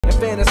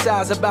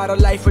fantasize about a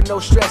life with no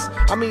stress.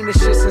 I mean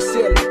this shit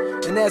sincerely.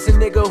 And as a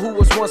nigga who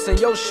was once in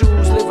your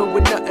shoes, living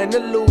with nothing to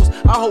lose,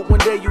 I hope one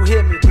day you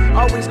hear me.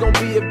 Always gonna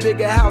be a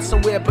bigger house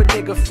somewhere, but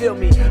nigga feel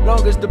me.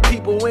 Long as the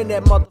people in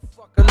that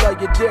motherfucker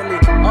love you dearly.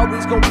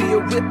 Always gonna be a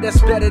whip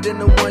that's better than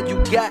the one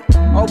you got.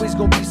 Always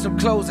gonna be some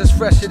clothes that's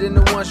fresher than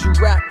the ones you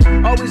rock.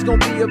 Always gonna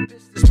be a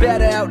bitch that's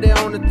better out there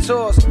on the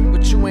tours,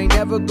 but you ain't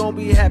never gonna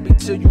be happy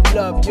till you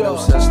love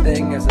yours. No such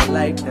thing as a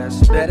life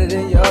that's better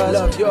than yours.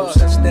 Love yours.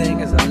 No such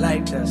thing as a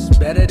life that's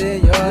better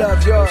than yours.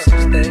 Love yours. No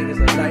such thing as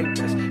a life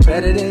that's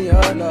better than yours.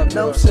 Love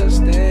no such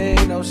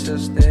thing, no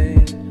such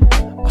thing.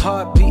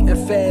 Heart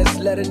beating fast,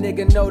 let a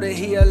nigga know that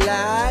he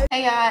alive.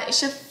 Hey y'all,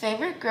 it's your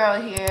favorite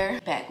girl here,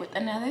 back with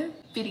another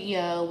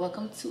video.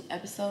 Welcome to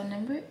episode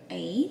number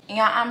 8. And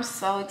y'all, I'm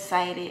so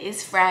excited.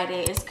 It's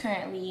Friday. It's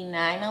currently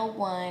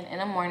 9:01 in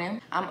the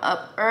morning. I'm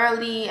up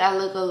early. I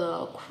look a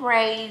little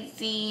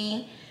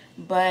crazy,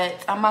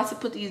 but I'm about to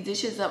put these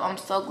dishes up. I'm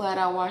so glad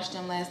I washed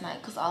them last night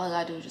because all I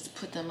gotta do is just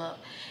put them up.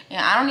 And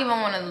I don't even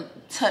want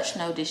to touch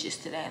no dishes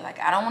today. Like,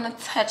 I don't want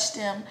to touch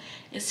them.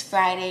 It's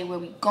Friday. Where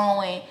we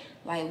going?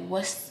 Like,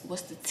 what's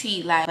the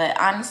tea? Like, but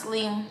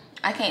honestly,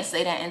 I can't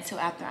say that until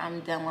after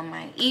I'm done with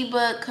my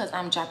ebook, because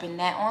I'm dropping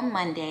that on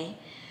Monday.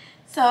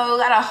 So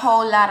got a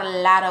whole lot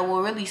of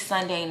well, really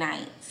Sunday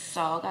night.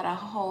 So got a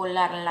whole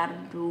lot to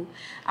do.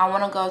 I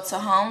want to go to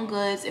Home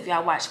Goods. If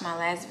y'all watched my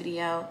last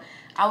video,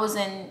 I was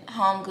in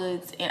Home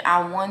Goods and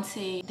I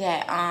wanted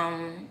that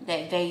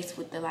that vase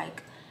with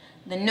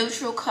the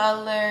neutral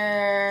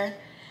color.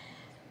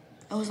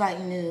 It was like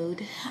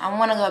nude. I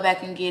want to go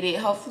back and get it.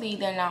 Hopefully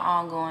they're not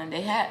all gone.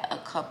 They had a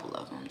couple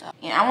of them though.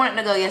 And I wanted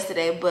to go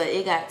yesterday, but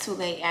it got too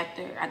late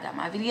after I got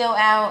my video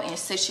out and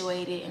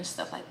situated and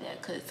stuff like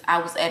that, because I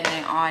was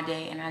editing all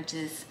day and I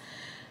just,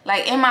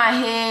 like, in my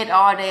head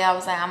all day I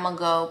was like, I'm gonna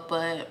go,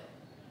 but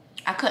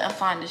I couldn't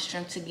find the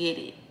strength to get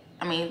it.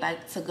 I mean,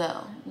 like, to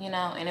go, you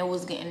know. And it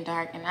was getting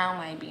dark and I don't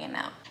like being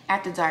out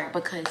after dark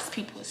because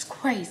people is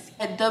crazy.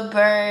 The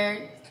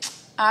birds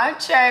are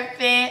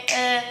chirping.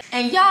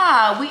 And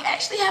y'all, we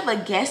actually have a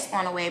guest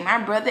on the way. My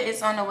brother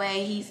is on the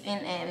way. He's in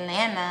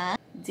Atlanta,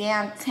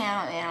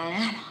 downtown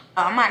Atlanta.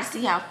 I'm about to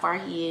see how far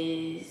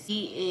he is.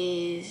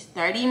 He is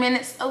 30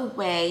 minutes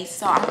away.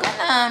 So I'm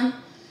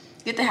gonna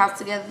get the house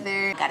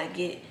together. Gotta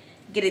get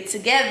it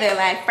together.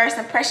 Like, first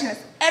impression is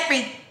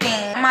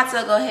everything. I'm about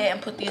to go ahead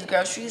and put these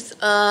groceries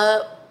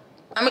up.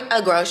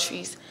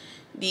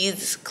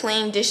 These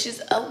clean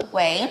dishes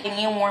away. And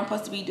me and Warren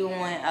supposed to be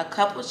doing a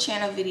couple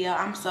channel video.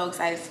 I'm so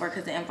excited for it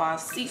because it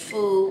involves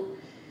seafood.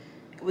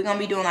 We're gonna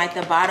be doing like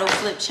the bottle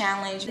flip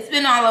challenge. It's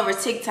been all over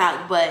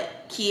TikTok,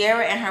 but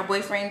Kiara and her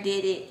boyfriend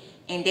did it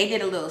and they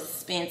did a little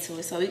spin to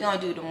it. So we're gonna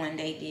do the one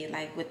they did,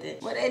 like with the,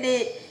 what they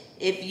did,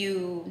 if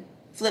you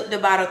flip the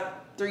bottle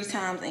 3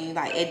 times and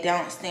like it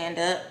don't stand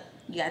up,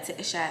 you gotta take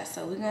a shot.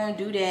 So we're gonna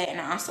do that.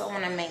 And I also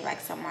want to make like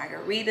some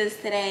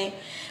margaritas today.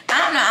 I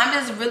don't know, I'm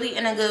just really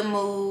in a good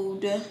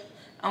mood.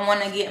 I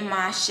want to get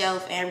my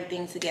shelf and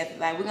everything together.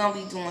 Like, we're gonna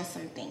be doing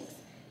some things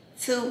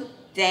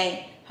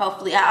today,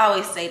 hopefully. I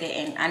always say that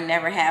and I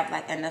never have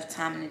like enough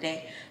time in the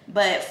day,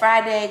 but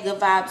Friday,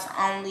 good vibes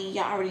only.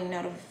 Y'all already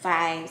know the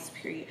vibes,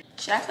 period.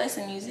 Should I play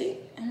some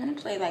music? I'm gonna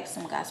play like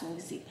some gospel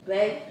music.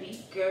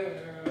 Baby girl,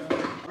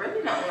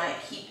 really don't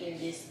like keeping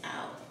this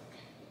out.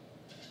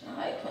 I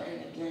like putting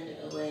the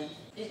blender away.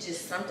 It's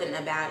just something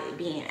about it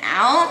being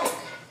out.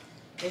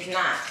 It's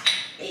not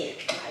it.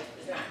 Like,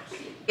 it's not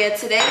cute. Yeah,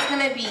 today's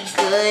gonna be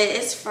good.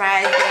 It's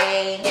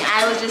Friday. And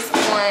I was just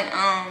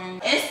on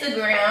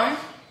Instagram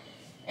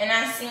and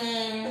I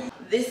seen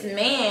this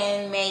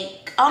man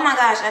make, oh my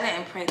gosh, I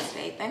didn't pray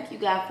today. Thank you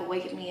God for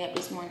waking me up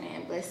this morning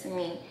and blessing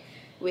me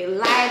with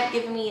life,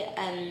 giving me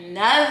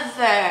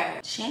another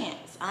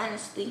chance,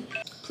 honestly.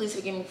 Please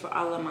forgive me for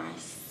all of my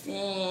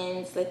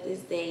sins. Let this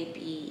day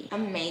be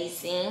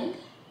amazing.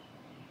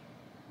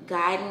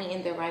 Guide me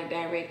in the right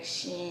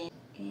direction.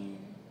 And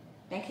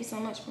thank you so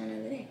much for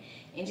another day.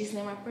 And just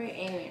name I pray,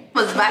 amen.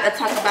 I was about to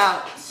talk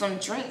about some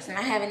drinks and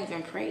I haven't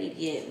even prayed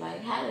yet.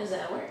 Like, how does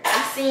that work?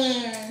 I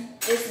seen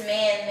this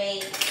man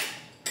make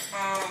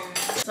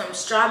some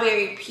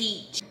strawberry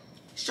peach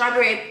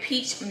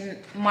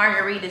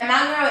margaritas.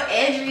 My girl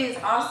Edry is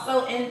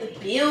also in the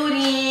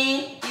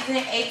building. She's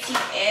in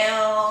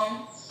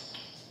ATL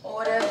or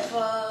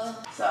whatever.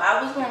 So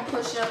I was gonna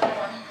push up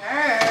on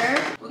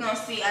her. We're gonna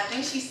see. I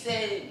think she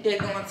said they're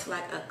going to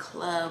like a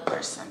club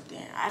or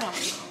something. I don't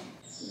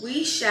know.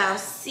 We shall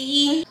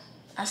see.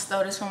 I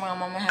stole this from my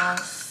mama's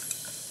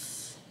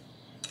house.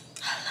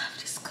 I love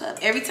this cup.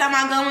 Every time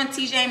I go in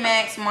TJ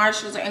Maxx,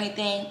 Marshalls, or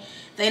anything,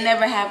 they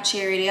never have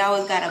cherry. They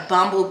always got a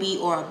bumblebee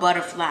or a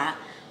butterfly.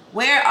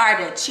 Where are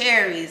the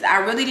cherries? I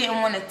really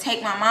didn't want to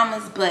take my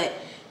mama's, but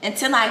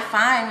until I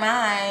find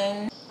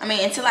mine,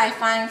 until I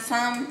find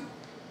some,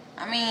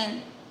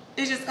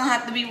 it's just gonna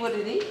have to be what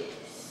it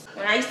is.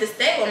 When I used to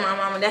stay with my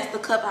mama, that's the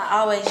cup I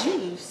always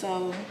use.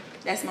 So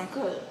that's my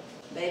cup,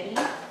 baby.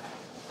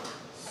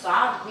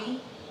 Sorry.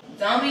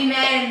 Don't be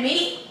mad at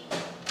me.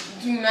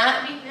 Do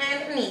not be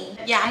mad at me.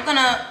 Yeah, I'm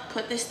gonna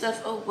put this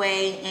stuff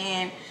away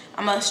and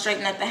I'm gonna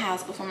straighten up the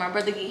house before my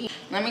brother get here.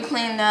 Let me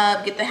clean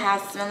up, get the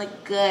house smelling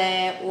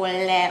good. All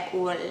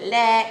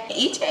that.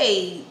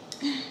 EJ,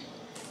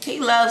 he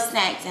loves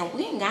snacks and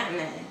we ain't got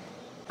none.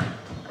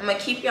 I'm gonna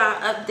keep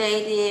y'all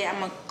updated. I'm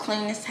gonna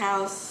clean this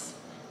house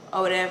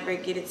or whatever,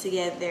 get it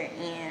together,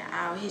 and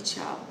I'll hit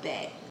y'all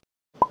back.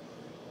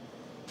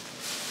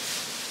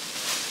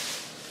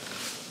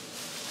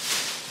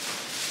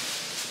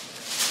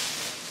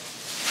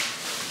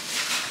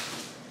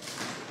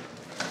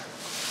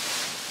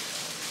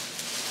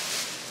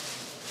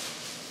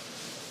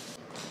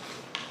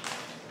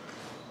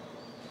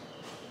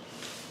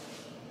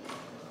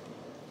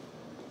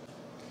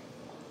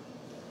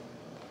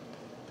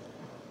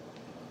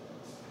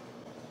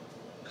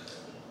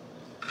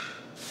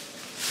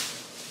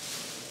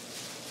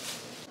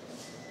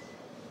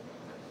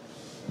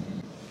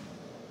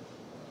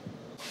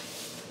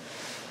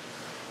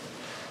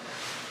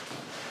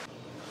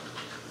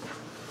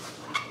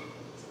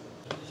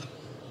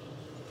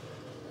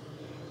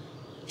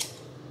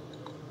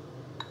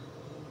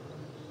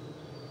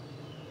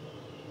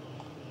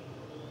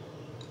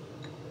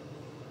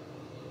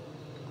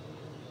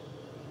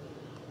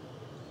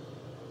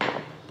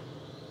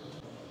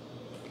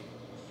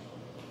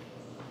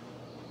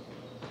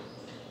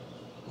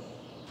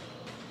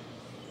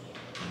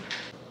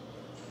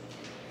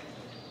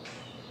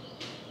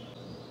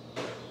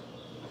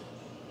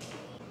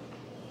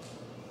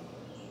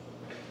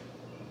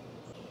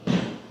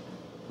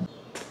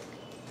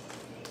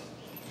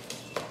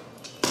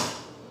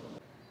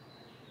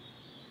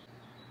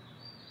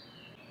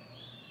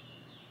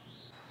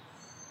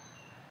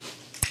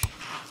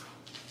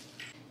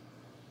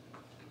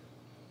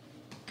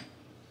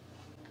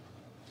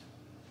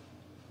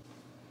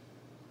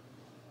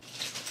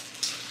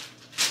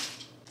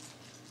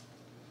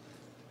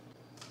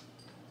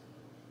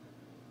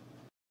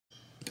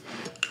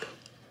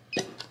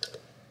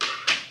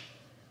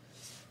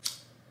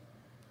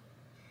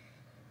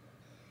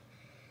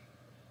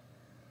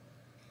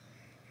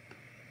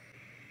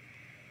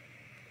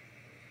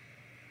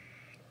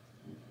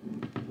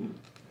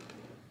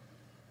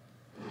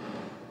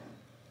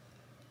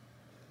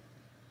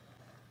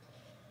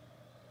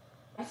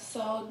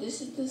 So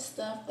this is the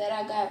stuff that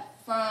I got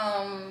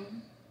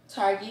from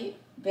Target.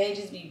 They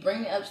just be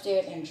bringing it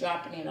upstairs and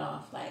dropping it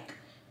off like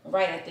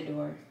right at the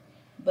door.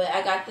 But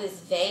I got this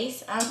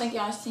vase. I don't think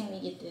y'all seen me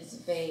get this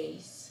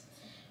vase.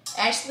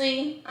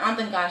 Actually, I don't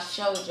think I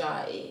showed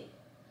y'all it.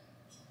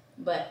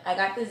 But I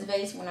got this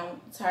vase when I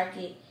went to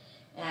Target,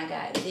 and I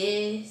got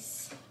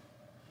this.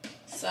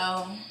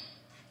 So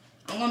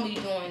I'm gonna be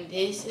doing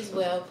this as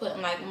well,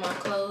 putting like my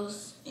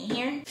clothes in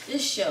here.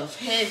 This shelf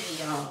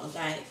heavy, y'all.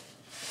 Like,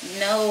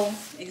 no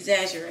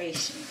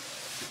exaggeration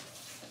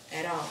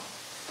at all.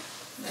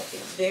 Like,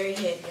 it's very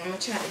heavy. I'm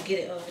gonna try to get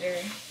it over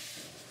there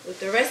with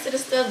the rest of the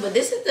stuff. But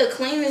this is the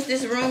cleanest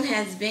this room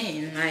has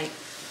been. Like,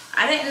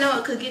 I didn't know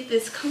it could get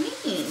this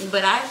clean,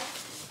 but I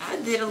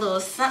did a little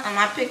something.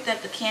 I picked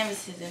up the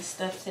canvases and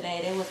stuff today.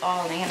 They was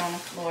all laying on the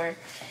floor.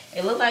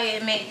 It looked like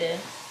it made the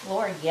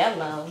floor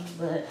yellow,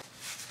 but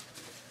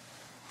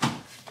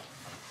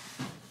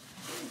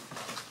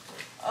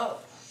oh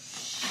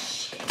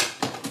shit.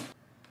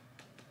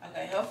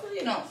 Okay, hopefully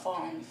it don't fall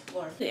on the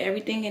floor.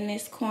 Everything in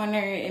this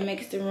corner, it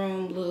makes the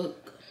room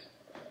look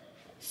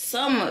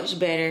so much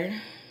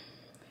better,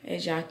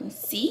 as y'all can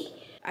see.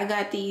 I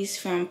got these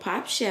from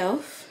Pop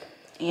Shelf,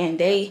 and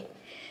they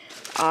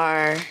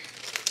are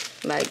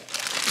like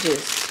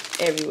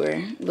just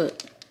everywhere.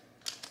 Look,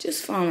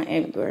 just falling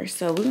everywhere.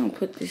 So we're gonna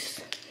put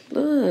this,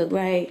 look,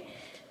 like,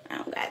 I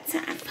don't got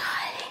time for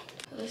it.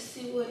 Let's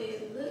see what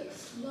it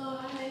looks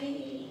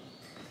like.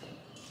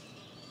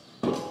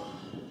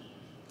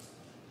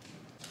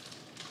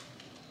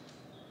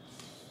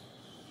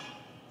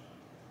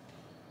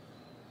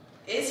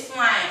 It's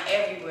flying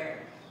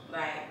everywhere.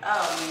 Like,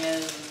 oh no.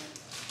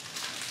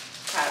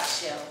 Top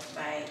shelf,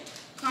 like,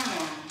 come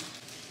on.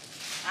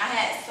 I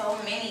had so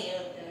many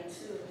of them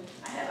too.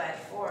 I had like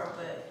 4,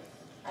 but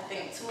I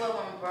think 2 of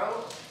them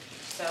broke.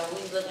 So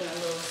we looking a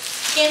little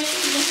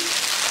skimpy.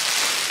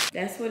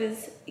 That's what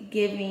it's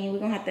giving. We're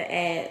gonna have to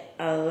add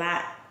a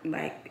lot,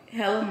 like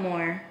hella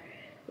more.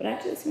 But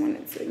I just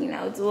wanted to, you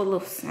know, do a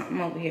little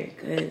something over here,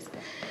 cause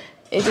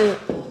it just,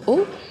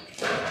 ooh,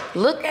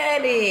 look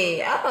at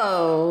it.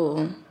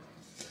 Oh,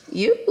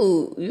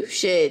 you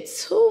shed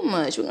too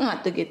much. We're gonna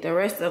have to get the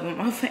rest of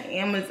them off of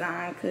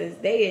Amazon, cause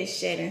they is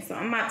shedding. So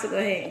I'm about to go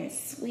ahead and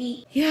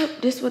sweep. Yep,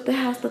 this is what the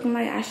house looking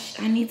like.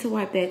 I need to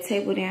wipe that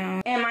table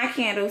down. And my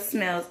candle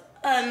smells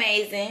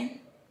amazing,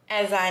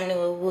 as I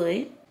knew it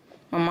would.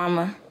 My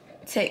mama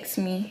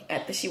texted me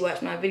after she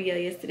watched my video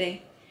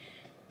yesterday,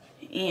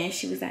 and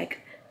she was like,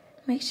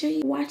 make sure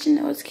you're watching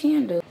those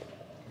candles.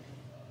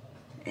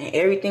 And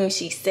everything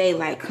she say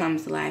like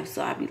comes to life.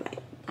 So I be like,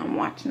 I'm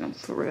watching them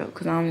for real,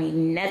 because I don't need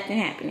nothing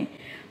happening.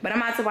 But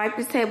I'm about to wipe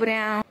this table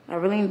down. I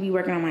really need to be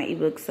working on my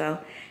ebook, so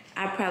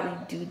I'll probably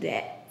do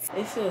that.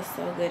 It feels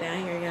so good out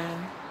here, y'all.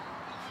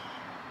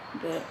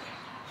 But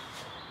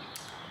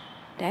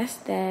that's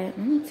that.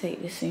 Let me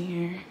take this in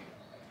here,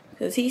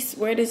 Cause he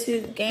swear this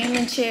his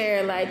gaming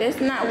chair. Like, that's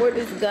not where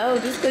this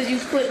goes. Just cause you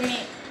putting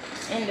it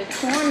in the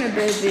corner,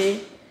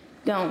 baby,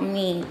 don't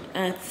mean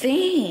a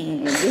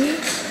thing.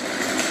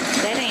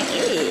 That ain't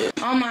it.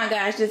 Oh my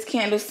gosh, this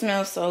candle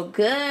smells so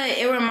good.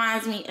 It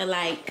reminds me of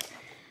like,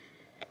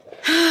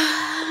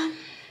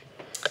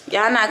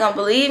 y'all not gonna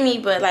believe me,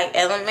 but like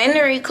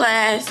elementary,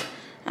 like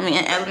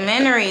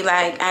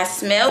I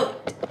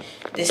smelled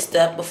this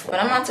stuff before.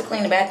 But I'm about to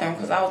clean the bathroom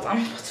because I'm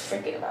about to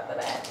forget about the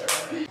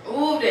bathroom.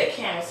 Ooh, that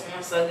candle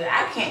smells so good.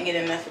 I can't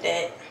get enough of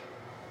that.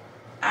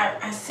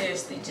 I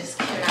seriously just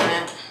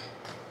cannot.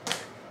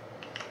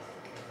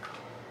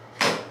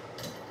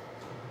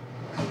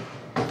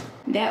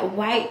 That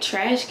white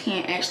trash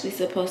can actually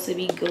supposed to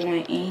be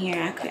going in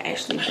here. I could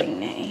actually bring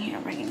that in here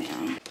right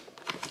now.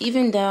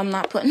 Even though I'm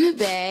not putting the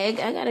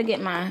bag, I gotta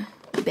get my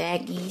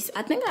baggies.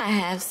 I think I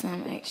have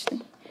some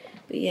actually,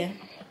 but yeah.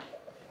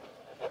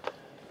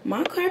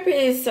 My carpet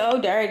is so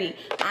dirty.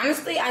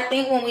 Honestly, I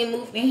think when we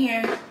moved in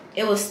here,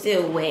 it was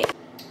still wet.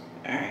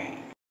 All right.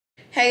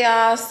 Hey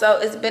y'all, so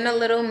it's been a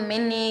little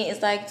minute.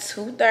 It's like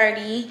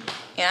 2:30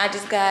 and I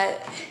just got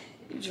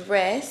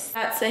dressed.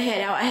 About to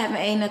head out. I haven't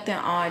ate nothing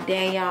all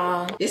day,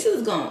 y'all. This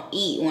is gonna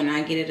eat when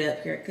I get it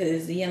up here,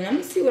 cause yeah, let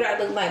me see what I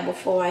look like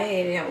before I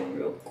head out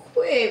real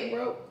quick,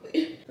 bro.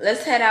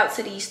 Let's head out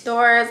to these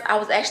stores. I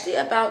was actually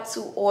about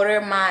to order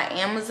my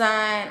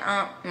Amazon.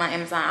 I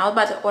was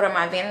about to order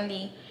my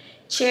vanity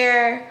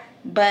chair,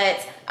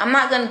 but I'm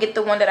not gonna get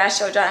the one that I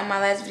showed y'all in my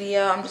last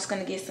video. I'm just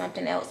gonna get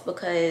something else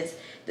because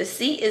the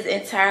seat is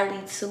entirely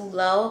too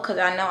low, because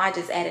I know I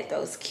just added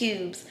those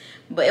cubes,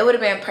 but it would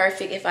have been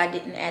perfect if I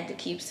didn't add the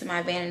cubes to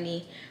my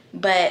vanity.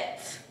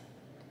 But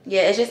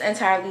yeah, it's just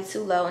entirely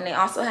too low. And they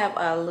also have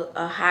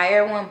a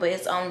higher one, but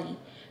it's only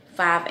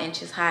 5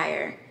 inches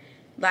higher.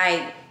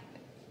 Like,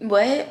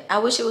 what? I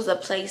wish it was a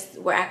place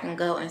where I can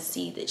go and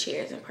see the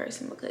chairs in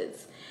person,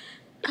 because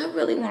I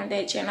really wanted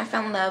that chair and I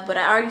fell in love. But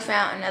I already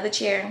found another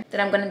chair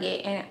that I'm gonna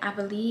get, and I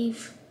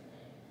believe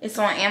it's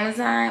on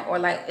Amazon, or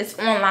like it's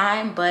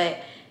online, but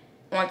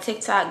on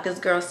TikTok this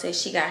girl says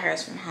she got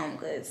hers from Home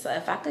Goods. So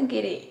if I can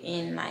get it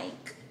in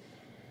like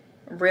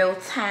real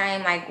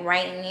time, like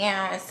right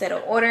now, instead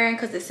of ordering,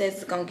 because it says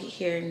it's gonna get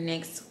here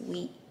next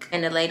week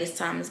and the latest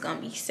time is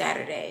gonna be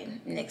Saturday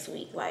next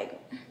week.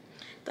 Like,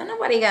 don't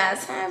nobody got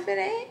time for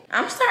that.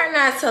 I'm starting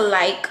not to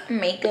like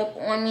makeup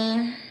on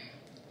me,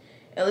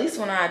 at least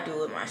when I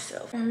do it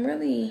myself. I'm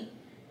really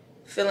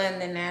feeling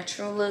the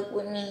natural look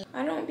with me.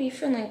 I don't be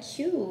feeling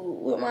cute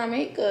with my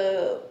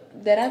makeup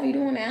that I be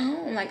doing at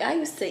home. Like, I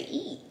used to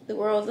eat the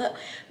world's up,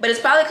 but it's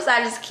probably because I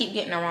just keep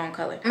getting the wrong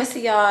color. I'm gonna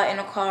see y'all in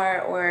a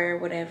car or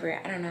whatever.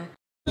 I don't know.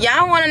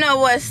 Y'all want to know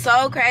what's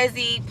so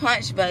crazy?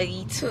 Punch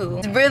buggy too.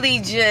 It's really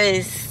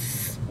just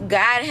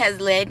God has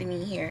led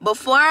me here.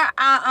 Before I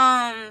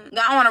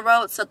got on the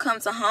road to come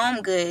to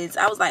Home Goods,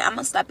 I was like, I'm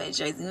gonna stop at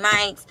Jersey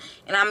Mike's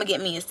and I'm gonna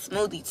get me a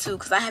smoothie too,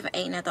 because I haven't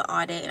ate nothing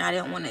all day and I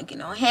didn't want to get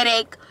no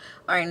headache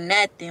or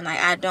nothing. Like,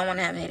 I don't want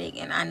to have a headache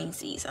and I need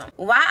to eat something.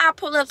 While I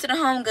pull up to the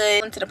Home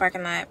Goods, into the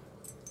parking lot,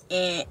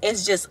 and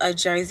it's just a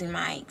Jersey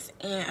Mike's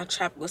and a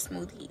tropical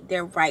smoothie.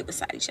 They're right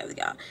beside each other,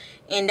 y'all.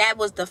 And that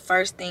was the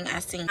first thing I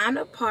seen. I'm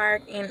at the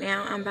park and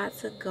now I'm about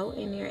to go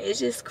in there. It's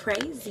just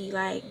crazy.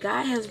 Like,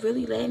 God has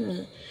really led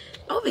me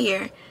over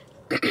here.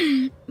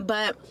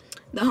 But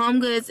the Home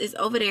Goods is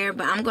over there,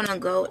 but I'm gonna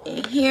go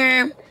in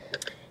here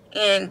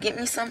and get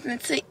me something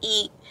to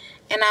eat,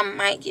 and I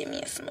might get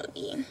me a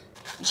smoothie.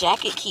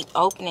 Jacket keep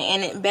opening,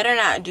 and it better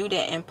not do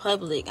that in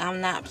public. I'm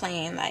not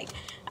playing. Like,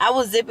 I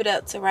will zip it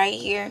up to right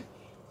here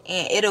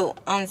and it'll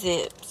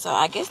unzip. So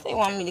I guess they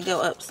want me to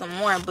go up some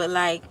more, but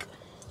like,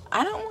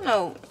 I don't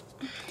know.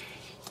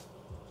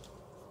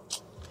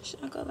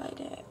 Should I go like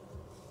that?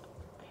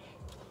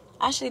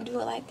 I should do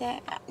it like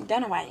that.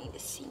 Don't nobody need to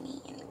see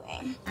me anyway.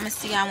 I'm gonna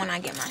see y'all when I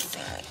get my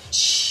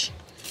sandwich.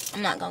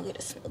 I'm not gonna get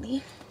a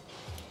smoothie.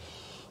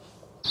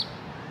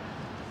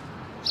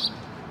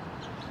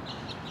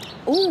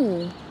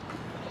 Ooh,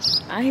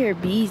 I hear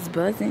bees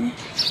buzzing.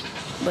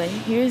 But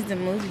here's the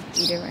movie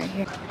theater right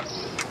here.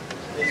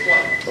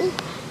 Ooh.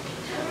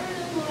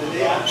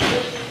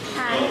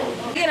 Hi.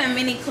 Get a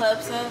mini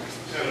club soap.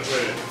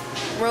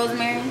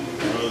 Rosemary.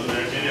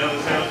 Any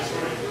other sounds?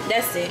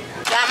 That's it.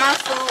 Got my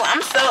food.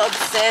 I'm so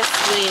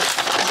obsessed with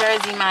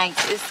Jersey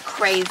Mike's. It's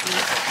crazy.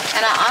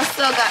 And I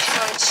also got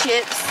some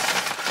chips.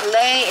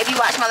 Lay, if you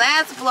watch my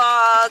last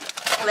vlog,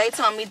 Lay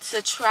told me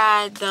to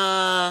try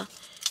the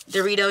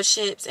Dorito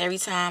chips every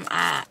time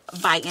I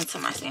bite into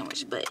my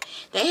sandwich, but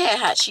they had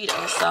hot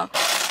Cheetos, so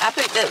I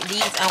picked up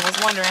these and was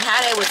wondering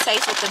how they would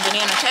taste with the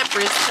banana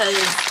peppers, because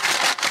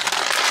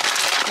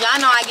y'all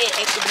know I get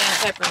extra banana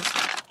peppers.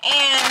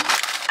 And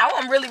I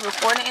wasn't really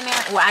recording in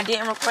there. Well, I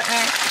didn't record in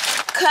there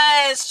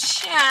because,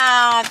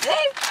 child,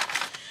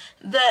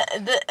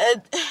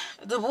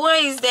 the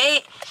boys,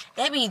 they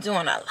be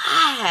doing a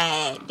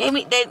lot. They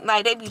be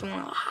doing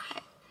a lot.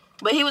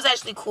 But he was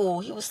actually cool.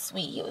 He was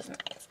sweet. He was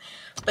nice.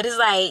 But it's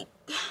like,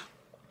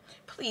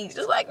 please,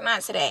 just like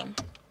not today.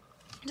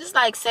 Just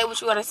like say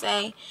what you gotta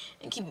say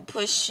and keep it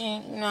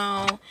pushing, you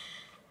know.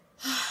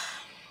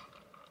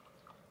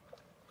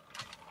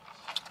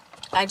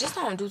 Like, just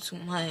don't do too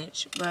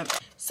much.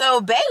 But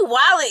so Bay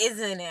wallet is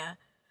in there.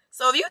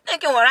 So if you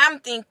thinking what I'm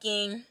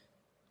thinking,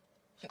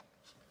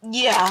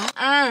 yeah.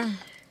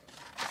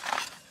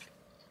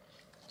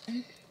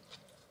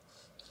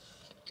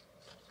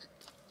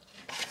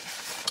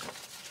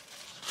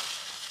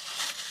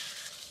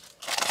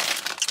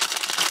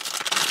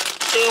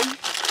 See?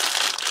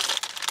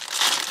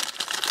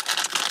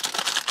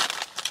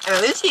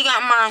 At least he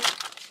got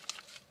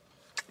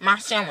my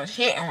sandwich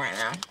hitting right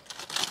now.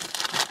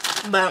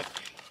 But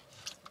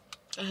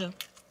I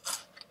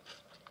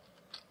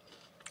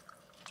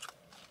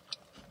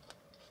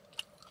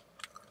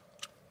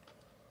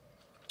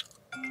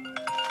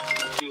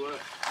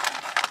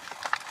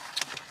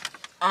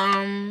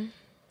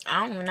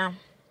don't even know.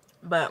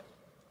 But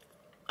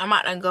I'm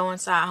about to go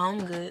inside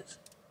Home Goods.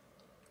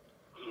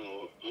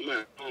 Oh, I'm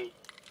at home.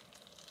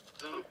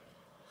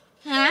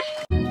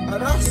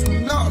 That's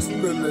nuts,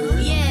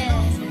 Billy. Yeah,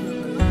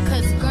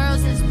 cause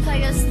girls is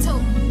players too.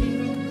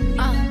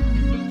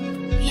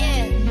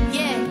 Yeah,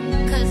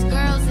 cause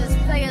girls is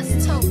players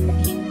too.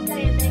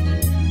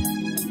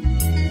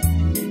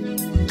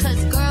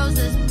 Cause girls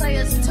is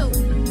players too.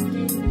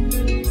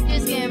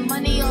 Just getting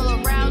money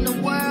all around the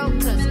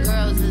world, cause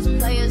girls is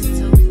players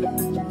too.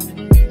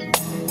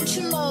 What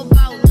you know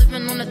about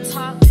living on the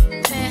top?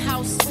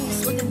 Penthouse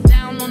suites, looking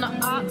down on the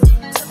ops.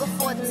 Took her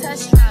for a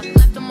test drive,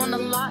 left them on the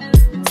lot.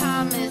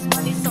 Time is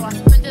money, so I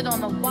spend it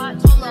on a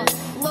watch. Hold up,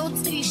 little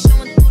titty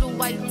showing through the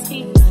white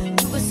tee. You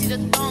can see the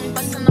thong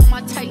busting on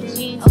my tight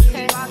jeans.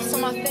 Okay, rocks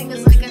on my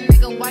fingers like a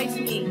nigga wife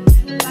me.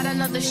 Got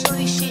another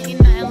shorty, she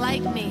ain't nothing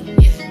like me.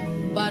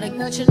 Yeah, about to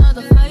catch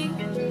another fight.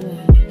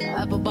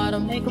 Apple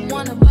bottom make him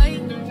wanna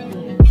bite.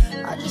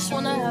 I just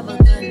wanna have a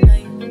good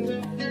night.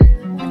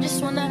 I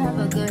just wanna have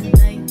a good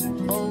night.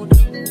 Hold up,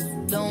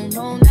 don't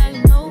know now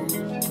you know.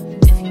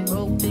 If you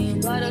broke, then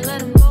you gotta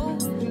let him go.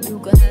 You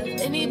could have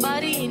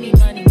anybody, any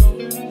money, go.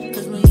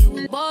 Cause when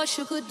you a boss,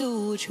 you could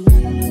do what you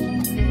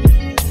want.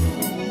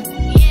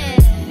 Yeah,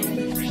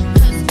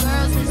 cause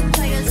girls is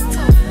players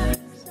too.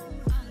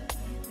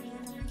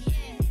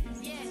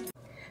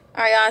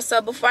 alright, y'all, so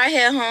before I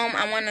head home,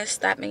 I want to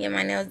stop and get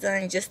my nails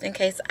done just in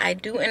case I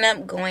do end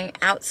up going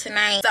out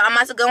tonight. So I'm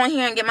about to go in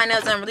here and get my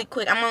nails done really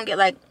quick. I'm gonna get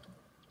like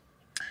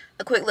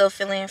a quick little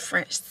fill-in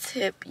French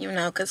tip, you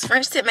know, because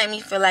French tip made me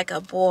feel like a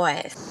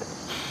boy.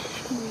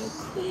 Real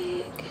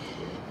quick.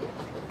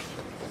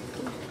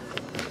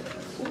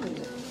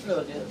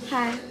 Hello, dear.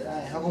 Hi.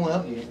 Hi, how can we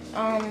help you?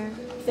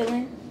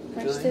 Fill-in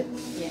French tip?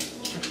 Yeah.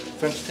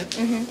 French tip?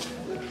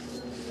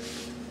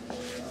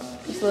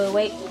 Just a little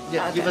wait?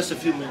 Yeah, Okay. give us a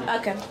few minutes.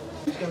 Okay.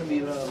 It's going to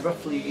be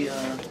roughly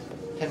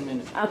 10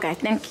 minutes. Okay,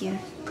 thank you.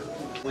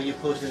 When you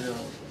post it on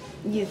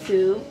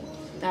YouTube.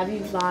 I'll be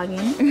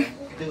vlogging.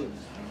 Dude.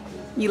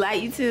 You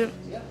like YouTube?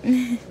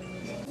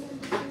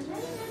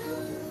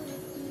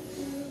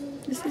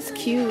 This is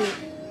cute.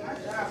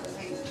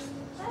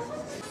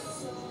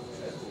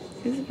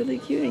 This is really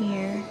cute in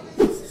here.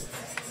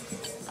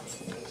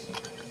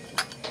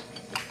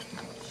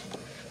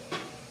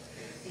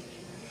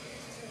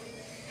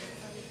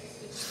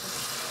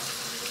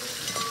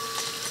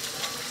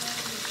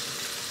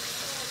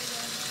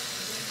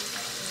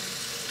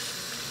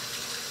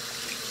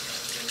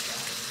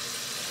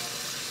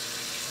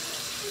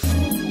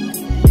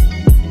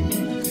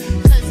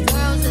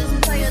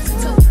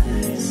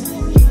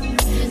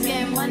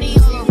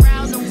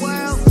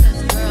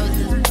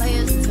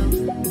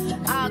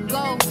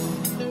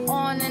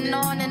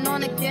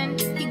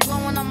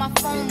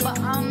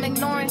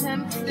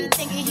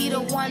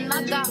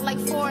 I got like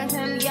 4 of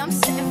him. Yeah, I'm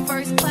sitting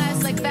first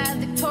class like bad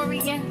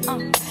Victorian.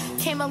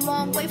 Came a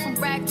long way from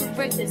rag to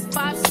riches.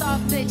 5-star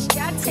bitch,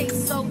 yeah, I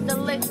taste so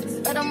delicious.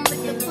 Let them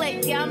lick the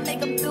plate, yeah, I make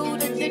them do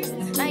the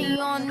dishes. Now you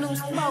on new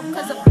smoke,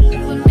 cause the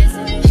people were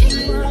missing.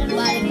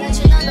 Body catch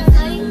another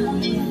fight.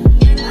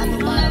 I'm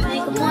about to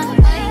make them wanna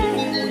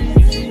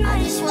fight. I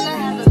just wanna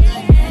have a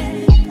good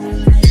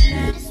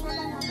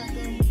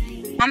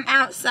night. I'm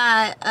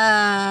outside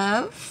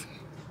of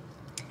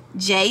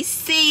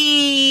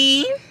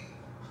JC.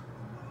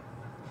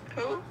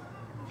 Who?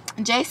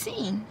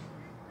 JC.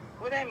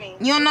 What that mean?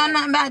 You don't know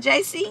nothing about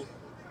JC?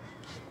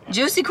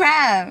 Juicy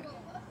Crab.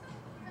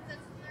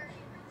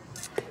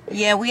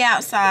 Yeah, we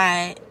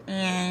outside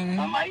and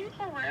Are you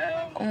for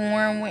real?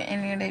 Warren went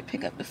in there, they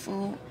pick up the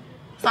food.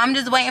 So I'm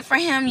just waiting for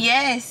him,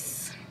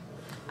 yes.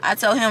 I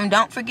told him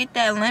don't forget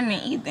that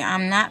lemon either.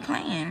 I'm not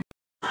playing.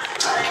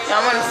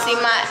 Y'all wanna see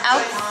my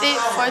outfit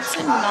for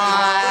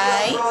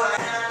tonight?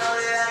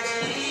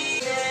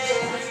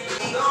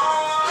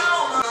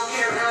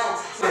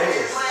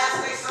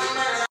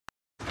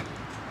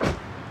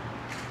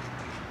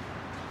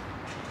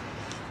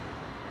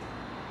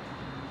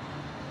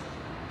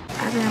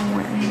 I've been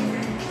wanting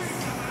this.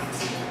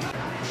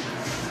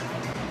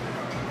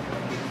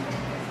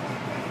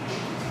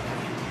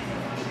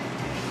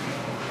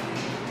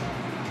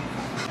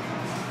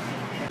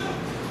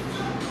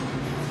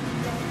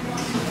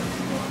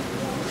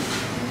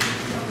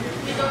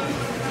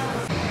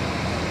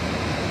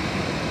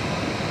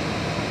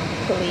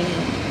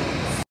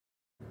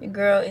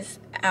 girl is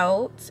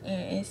out,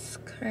 and it's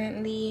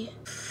currently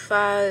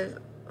 5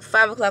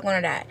 o'clock on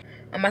the dot.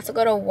 I'm about to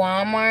go to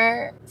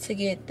Walmart to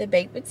get the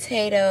baked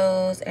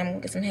potatoes, and I'm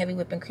gonna get some heavy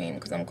whipping cream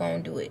because I'm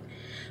gonna do it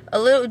a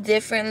little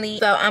differently.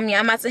 So I'm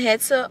about to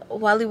head to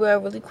Wally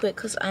World really quick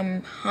because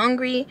I'm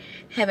hungry.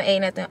 Haven't ate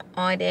nothing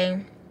all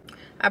day.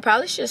 I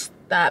probably should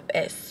stop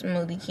at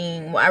Smoothie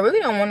King. Well, I really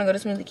don't want to go to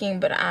Smoothie King,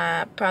 but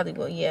I probably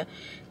will, yeah.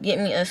 Get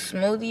me a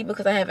smoothie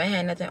because I haven't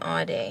had nothing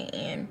all day.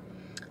 And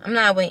I'm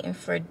not waiting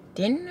for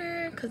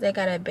dinner because they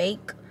got to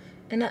bake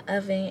in the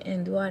oven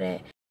and do all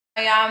that.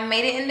 Y'all,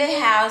 made it in the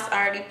house.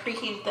 I already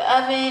preheated the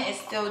oven. It's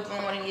still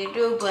doing what it needs to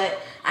do.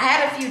 But I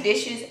had a few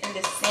dishes in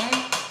the sink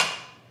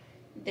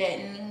that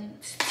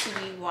needs to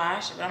be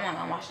washed. But I'm not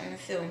going to wash them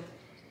too.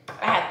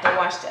 I have to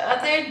wash the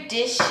other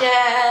dishes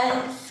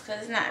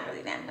because it's not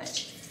really that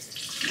much.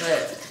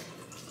 But,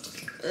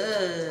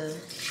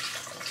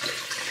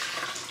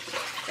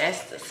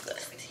 that's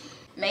disgusting.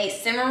 Made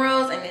cinnamon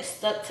rolls and it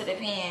stuck to the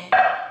pan.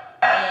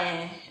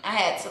 And I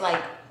had to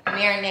like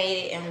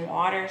marinate it in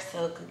water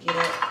so it could get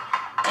up.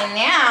 And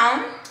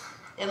now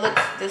it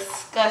looks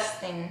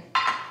disgusting.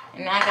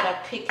 And now I gotta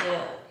pick it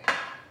up.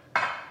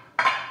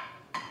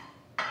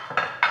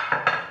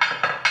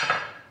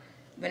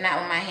 But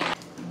not with my hand.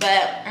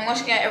 But I'm gonna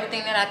show you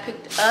everything that I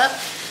picked up.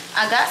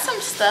 I got some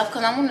stuff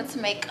because I wanted to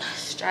make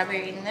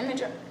strawberry lemon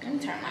drops. Let me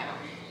turn my on.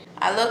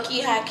 I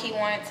low-key, high-key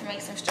wanted to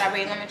make some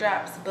strawberry lemon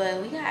drops, but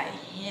we got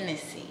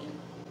Hennessy.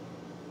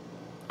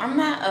 I'm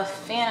not a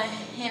fan of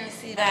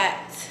Hennessy.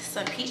 Got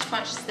some peach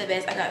punch, is the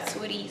best. I got 2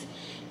 of these.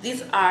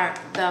 These are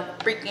the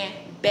freaking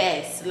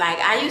best. Like,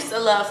 I used to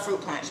love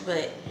fruit punch,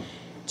 but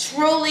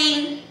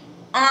truly,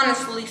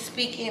 honestly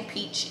speaking,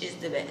 peach is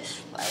the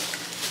best. Like,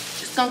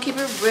 just gonna keep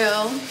it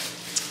real.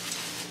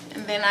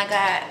 And then I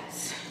got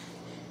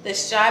the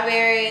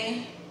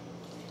strawberry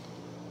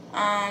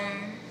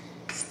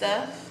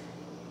stuff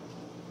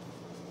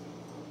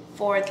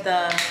for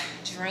the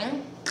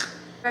drink.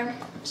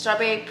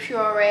 Strawberry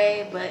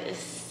puree, but it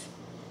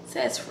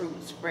says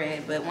fruit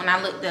spread. But when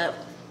I looked up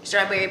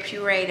strawberry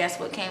puree, that's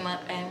what came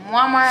up at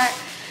Walmart.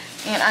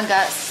 And I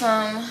got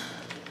some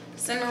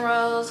cinnamon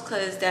rolls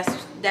because that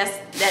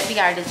be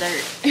our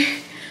dessert.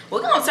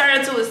 We're gonna turn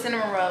it into a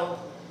cinnamon roll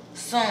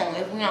soon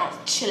if we don't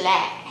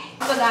chillax.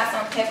 Also got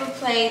some paper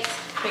plates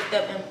picked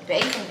up in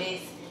bacon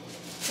bits.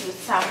 He was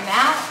talking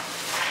about.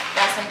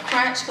 Got some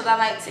crunch because I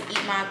like to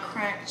eat my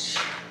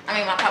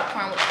my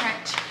popcorn with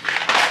crunch.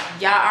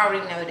 Y'all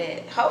already know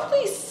that. Hopefully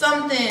it's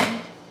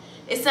something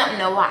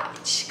to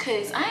watch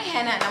because I ain't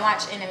had nothing to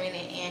watch in a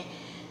minute, and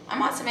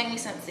I'm about to make me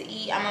something to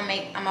eat. I'm gonna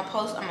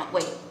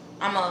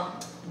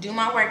do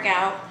my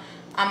workout.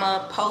 I'm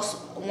gonna post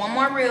one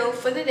more reel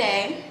for the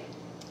day,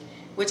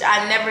 which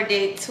I never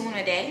did 2 in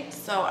a day.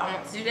 So I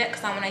want to do that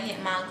because I want to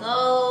hit my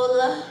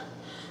goal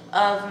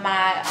of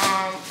my,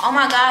 oh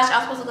my gosh, I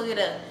was supposed to go get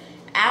an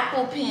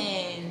Apple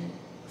Pen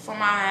for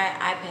my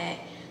iPad.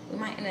 We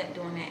might end up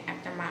doing that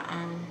after my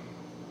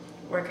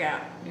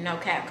workout, no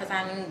cap, because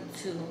I need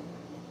to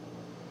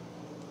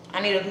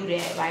do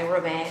that like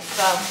real bad.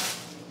 So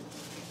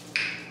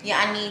yeah,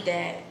 I need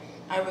that.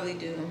 I really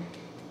do.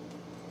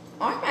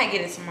 Or I might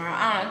get it tomorrow.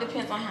 I don't know. It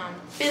depends on how I'm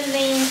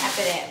feeling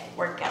after that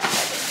workout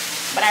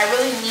session. But I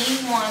really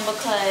need one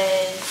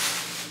because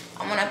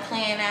I want to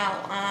plan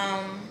out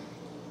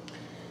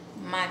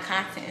my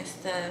content and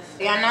stuff.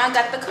 Y'all know I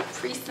got the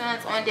Capri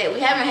Suns on deck.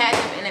 We haven't had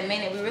them in a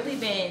minute. We really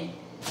been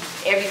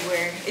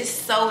everywhere. It's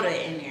soda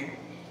in there.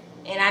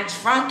 And I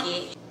drunk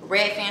it.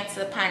 Red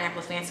Fanta,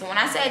 pineapple Fanta. When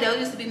I say those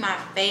used to be my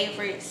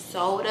favorite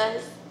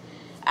sodas,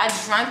 I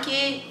drunk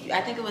it,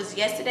 I think it was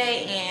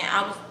yesterday, and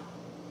I was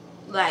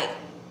like,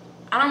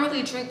 I don't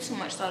really drink too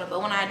much soda,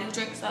 but when I do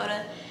drink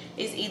soda,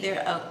 it's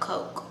either a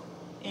Coke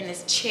and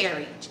it's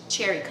cherry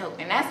Coke.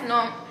 And that's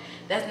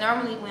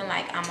normally when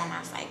like I'm on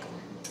my cycle.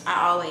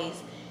 I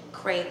always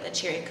crave a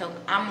cherry Coke.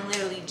 I'm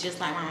literally just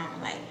like my mama.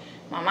 Like,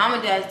 my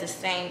mama does the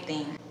same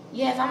thing.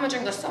 Yeah, if I'm gonna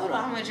drink a soda,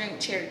 I'm gonna drink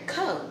cherry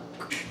Coke.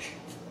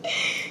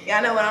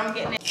 Y'all know what I'm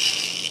getting at?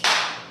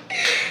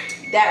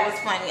 That was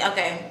funny.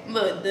 Okay,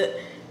 look,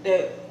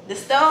 the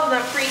stove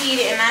done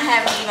preheated and I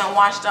haven't even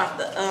washed off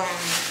the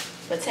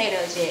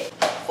potatoes yet.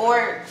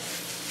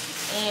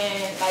 Forks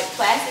and like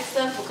plastic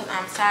stuff because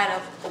I'm tired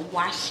of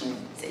washing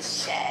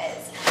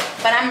dishes.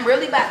 But I'm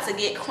really about to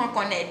get crunk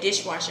on that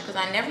dishwasher because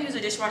I never used a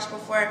dishwasher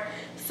before.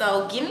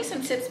 So give me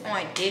some tips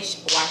on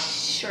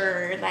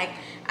dishwasher. Like,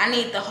 I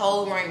need the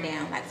whole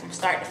rundown, like from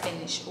start to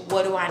finish.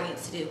 What do I need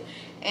to do?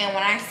 And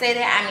when I say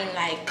that, I mean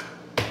like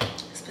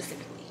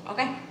specifically,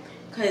 okay?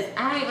 Because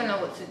I don't even know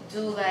what to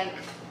do, like,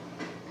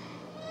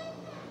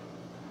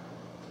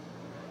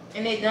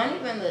 and it don't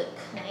even look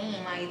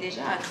clean. Like, did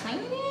y'all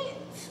clean it?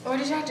 Or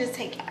did y'all just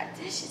take y'all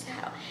dishes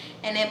out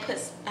and then put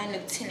a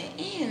new tenant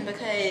in?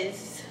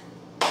 Because,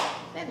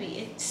 baby,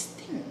 it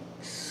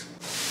stinks.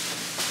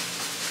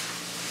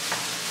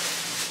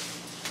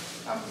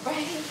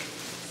 Alright,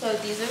 so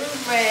these are the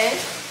red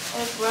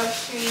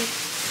groceries.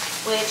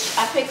 Which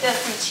I picked up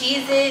some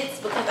Cheez-Its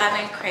because I've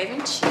been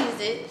craving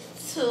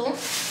Cheez-Its too.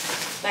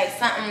 Like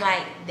something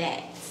like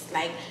that.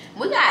 Like,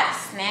 we got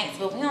snacks,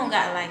 but we don't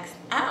got, like,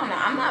 I don't know.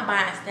 I'm not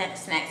buying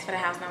snacks for the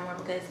house no more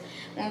because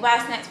when we buy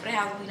snacks for the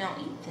house, we don't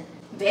eat them.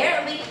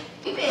 Barely.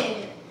 We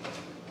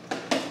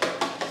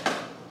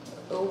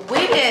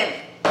been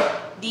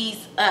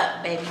these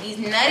up, baby. These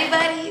Nutty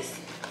Buddies.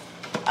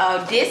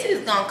 Oh, this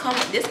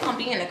gonna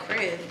be in the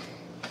crib.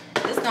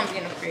 This gonna be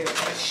in the crib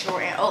for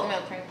sure. And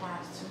oatmeal cream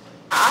pies too.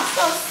 I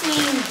also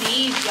seen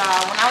these,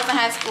 y'all. When I was in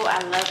high school, I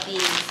loved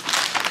these.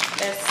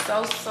 They're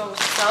so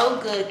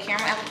good.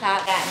 Caramel apple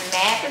pie. Got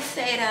mad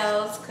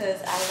potatoes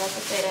because I love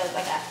potatoes.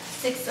 I got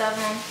 6 of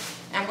them.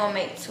 I'm gonna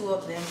make 2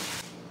 of them.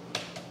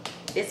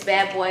 This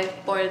bad boy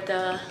for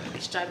the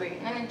strawberry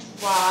lemon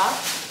drop.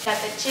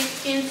 Got the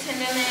chicken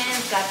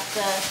tenderloins. Got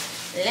the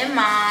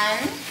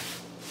lemon.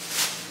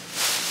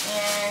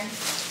 And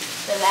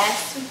the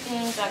last 2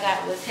 things I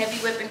got was heavy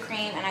whipping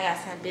cream, and I got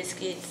some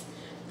biscuits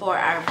for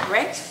our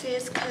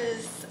breakfast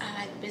because I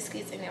like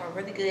biscuits and they were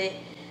really good.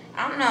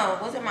 I don't know,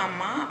 was it my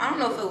mom? I don't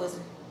know if it was,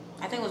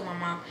 I think it was my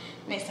mom.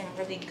 Made some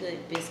really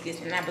good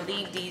biscuits, and I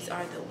believe these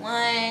are the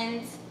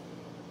ones,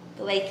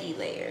 flaky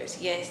layers.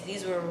 Yes,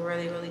 these were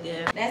really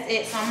good. That's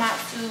it. So I'm about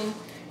to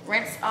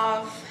rinse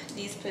off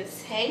these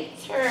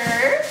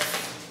potatoes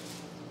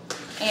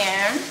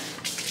and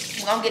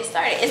we're gonna get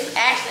started. It's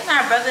actually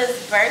my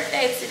brother's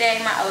birthday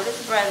today, my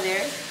oldest brother,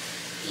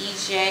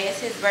 EJ. It's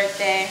his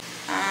birthday.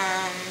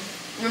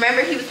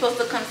 Remember he was supposed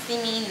to come see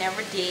me,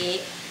 never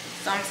did.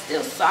 So I'm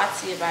still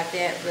salty about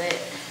that, but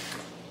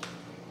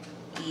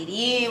it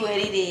is what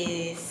it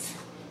is.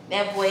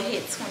 That boy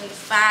hit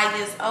 25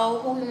 years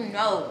old, who you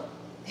know?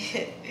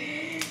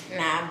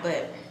 Nah,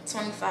 but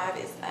 25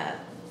 is a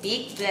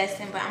big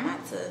blessing, but I'm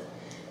about to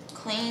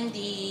clean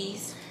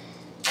these.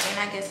 And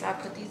I guess I'll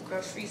put these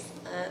groceries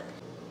up.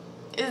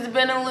 It's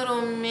been a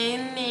little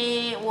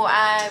minute. Well,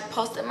 I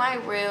posted my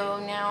reel.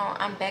 Now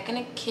I'm back in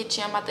the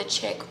kitchen. I'm about to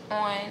check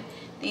on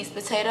these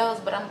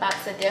potatoes, but I'm about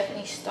to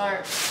definitely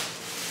start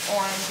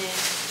on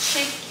this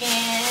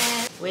chicken,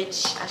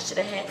 which I should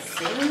have had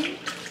sitting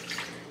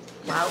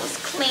while I was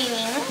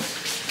cleaning.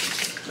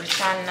 But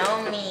y'all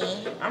know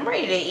me. I'm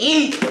ready to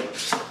eat.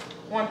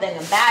 One thing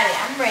about it,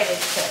 I'm ready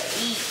to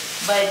eat.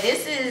 But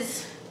this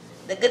is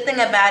the good thing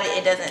about it.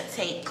 It doesn't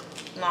take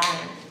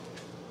long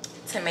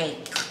to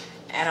make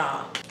at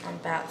all. I'm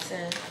about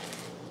to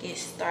get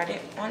started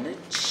on the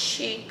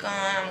chicken.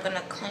 I'm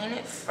gonna clean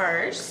it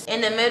first.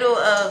 In the middle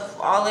of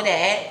all of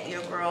that,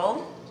 your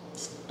girl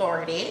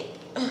started.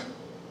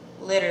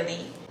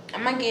 Literally.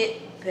 I'm gonna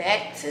get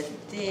back to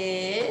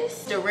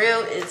this. The reel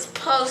is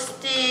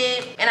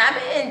posted, and I've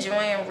been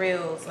enjoying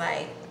reels.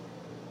 Like,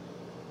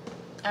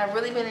 I've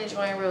really been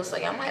enjoying reels. So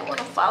y'all might want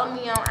to follow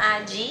me on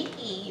IG,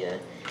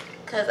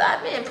 cause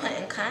I've been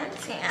putting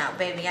content out,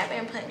 baby. I've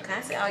been putting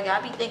content out.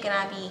 Y'all be thinking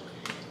I be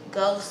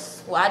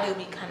ghost. Well, I do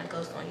be kind of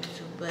ghost on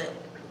YouTube, but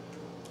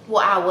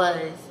well, I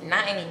was.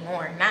 Not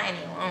anymore. Not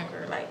any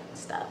longer. Like,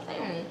 stop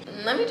playing with me.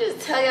 Let me just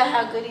tell y'all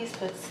how good these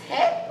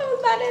potatoes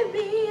about to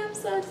be. I'm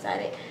so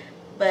excited.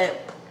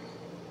 But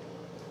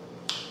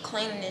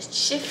cleaning this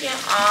chicken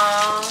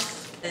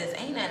off. Cause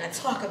ain't nothing to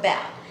talk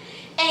about.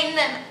 Ain't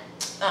nothing.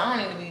 I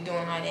don't need to be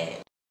doing all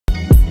that.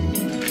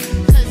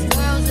 Cause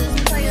girls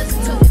is players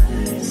too.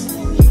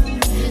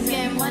 Just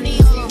getting money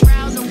all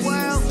around the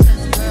world.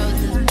 Cause girls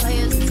is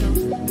players too.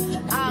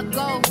 I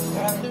go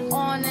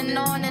on and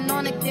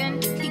on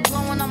again. He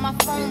glowing on my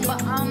phone,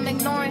 but I'm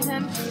ignoring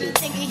him. He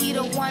thinking he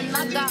the one.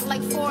 I got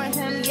like 4 of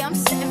him. Yeah, I'm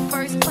sitting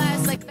first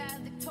class like that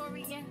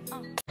Victorian.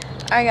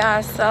 Alright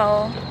guys,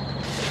 so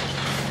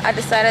I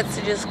decided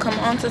to just come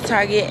on to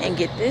Target and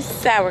get this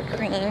sour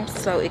cream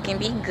so it can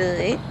be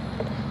good.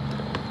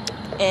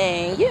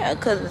 And yeah,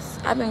 because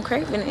I've been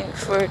craving it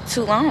for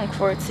too long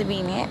for it to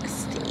be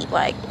nasty.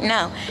 Like,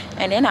 no.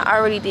 And then I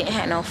already didn't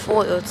have no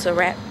foil to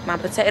wrap my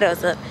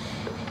potatoes up.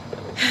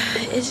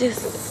 It's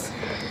just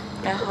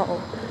a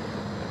whole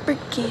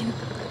freaking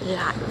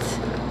lot.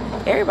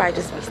 Everybody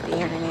just be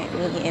staring at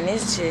me, and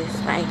it's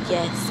just like,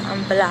 yes,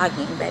 I'm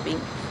vlogging, baby.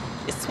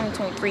 It's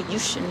 2023. You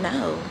should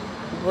know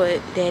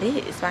what that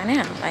is by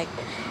now. Like,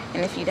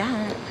 and if you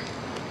don't,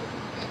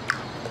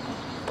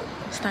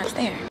 stop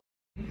staring.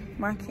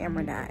 My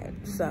camera died,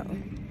 so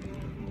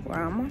we're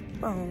on my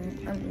phone.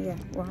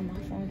 We're on my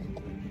phone.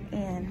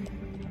 And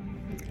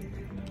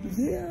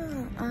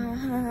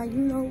yeah, you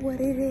know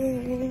what it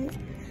is.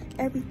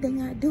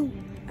 Everything I do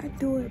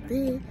it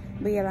big.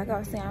 But yeah, like I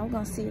was saying, I'm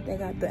gonna see if they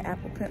got the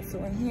Apple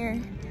Pencil in here,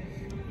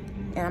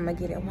 and I'm gonna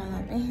get it while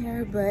I'm in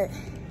here. But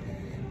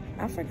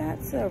I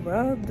forgot to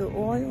rub the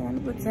oil on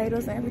the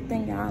potatoes and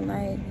everything, y'all.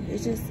 Like,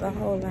 it's just a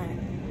whole lot.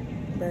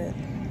 But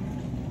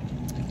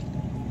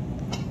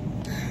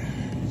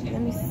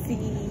let me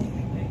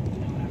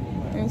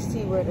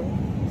see where the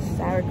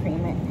sour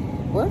cream at.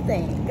 Well, they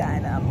ain't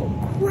got apple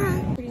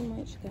crap. Pretty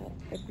much got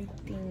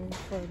everything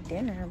for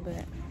dinner,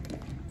 but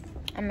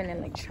I'm in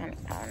electronic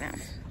aisle now.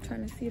 I'm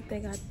trying to see if they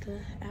got the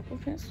Apple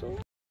Pencil.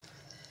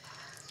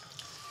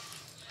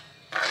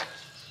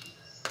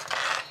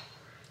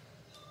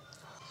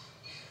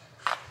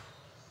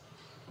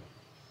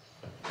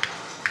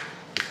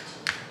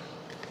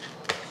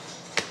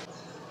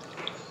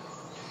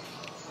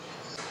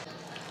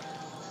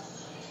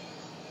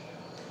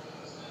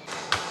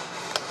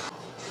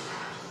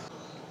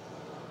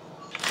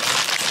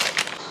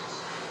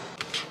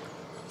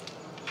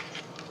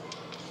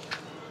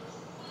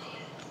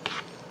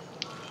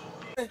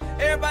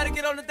 Everybody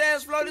get on the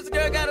dance floor. This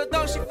girl got a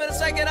dope. She finna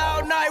shake it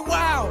all night.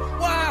 Wow,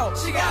 wow.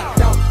 She got a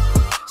dope.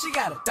 She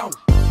got a dope.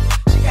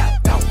 She got a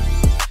dope.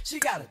 She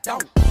got a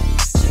dope.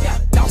 She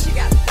got a dope. She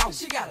got a dope.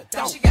 She got a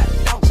dope. She got a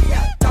dope. She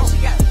got a dope. She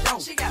got a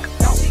dope. She got a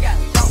dope. She got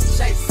a dope.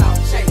 Shake it out.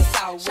 Shake it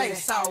out. Shake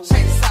it out.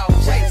 Shake it out.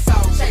 Shake it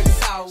out. Shake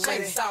it out.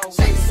 Shake it out.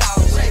 Shake it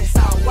out. Shake it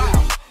out.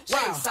 Wow.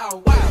 Shake it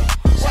out. Wow.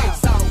 Shake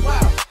it out.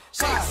 Wow.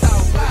 Shake it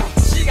out. Wow.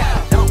 She got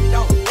a dope.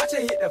 Dope. Watch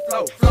her hit the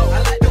flow. Flow. I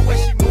like the way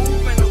she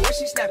move and the way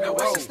she snap and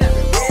roll. Yeah,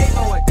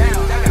 going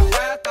down. I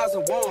got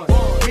 5,000 ones.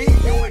 Me,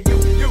 you, and you.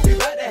 We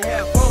about to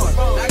have fun.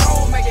 Now go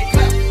make it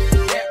clap.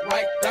 That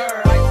right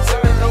there.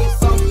 Serving on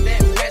something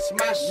that match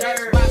my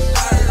shirt. I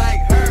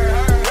like her.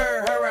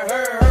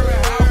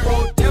 I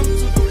want them to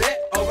do that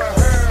over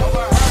her.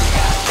 She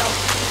got a dope.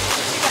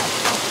 She got a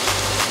dope.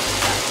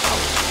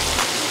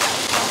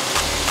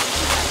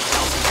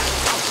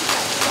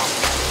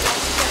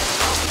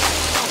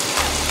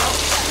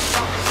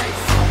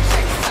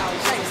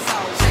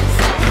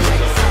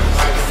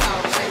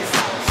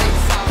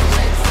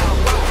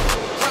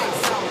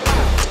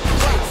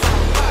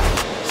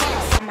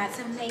 I'm about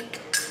to make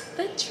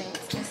the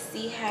drinks and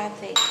see how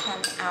they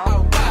come Oh,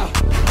 out. wow.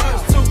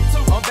 First two.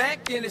 I'm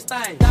back in this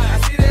thing.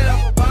 I see that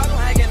upper bottom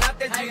hanging out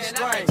that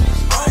G-string.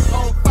 I'm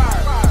on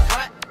fire.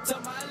 Hot to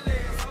my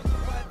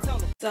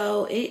legs.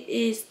 So it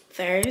is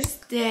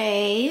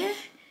Thursday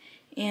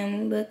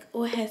and look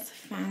what has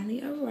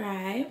finally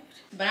arrived.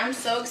 But I'm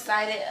so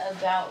excited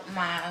about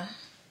my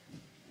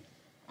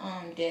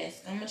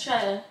desk. I'm gonna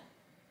try to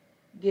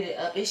get it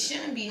up. It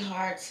shouldn't be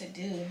hard to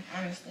do,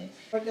 honestly.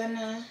 We're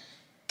gonna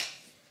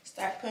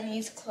start putting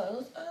these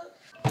clothes up.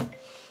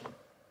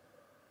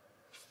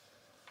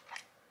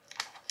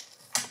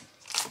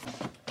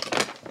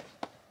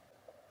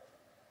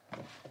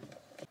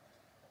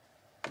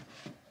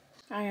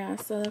 Alright, y'all,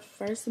 so the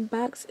first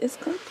box is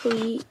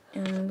complete,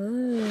 and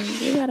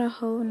look, we got a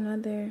whole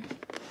nother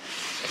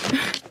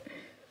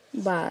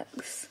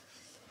box.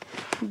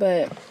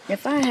 But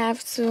if I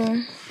have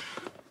to,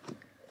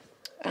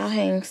 I'll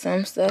hang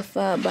some stuff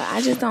up, but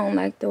I just don't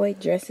like the way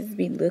dresses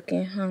be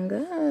looking hung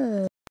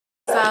up.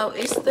 So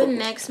it's the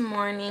next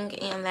morning,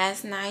 and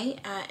last night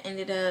I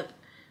ended up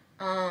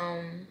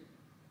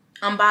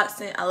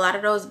unboxing a lot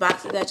of those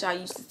boxes that y'all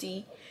used to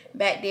see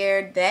back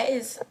there. That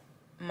is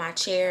my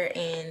chair,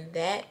 and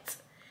that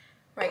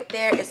right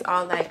there is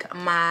all like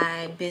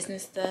my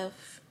business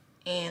stuff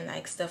and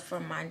like stuff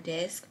from my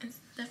desk and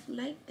stuff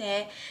like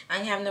that. I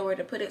didn't have nowhere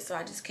to put it, so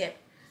I just kept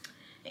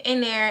it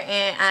in there,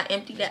 and I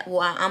emptied that. Well,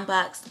 I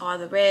unboxed all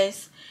the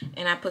rest,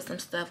 and I put some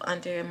stuff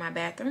under my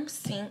bathroom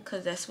sink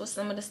because that's what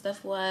some of the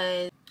stuff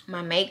was.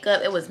 My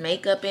makeup, it was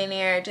makeup in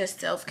there, just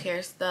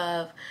self-care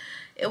stuff.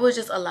 It was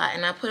just a lot,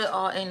 and I put it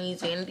all in these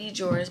vanity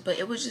drawers, but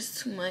it was just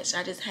too much.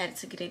 I just had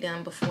to get it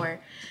done before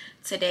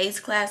today's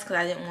class because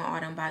I didn't want all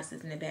them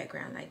boxes in the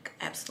background. Like,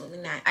 absolutely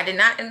not. I did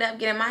not end up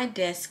getting my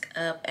desk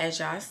up, as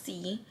y'all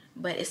see,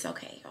 but it's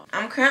okay, y'all.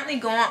 I'm currently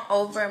going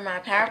over my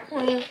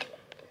PowerPoint.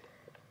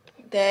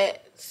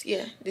 That's,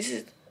 yeah, this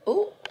is,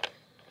 ooh,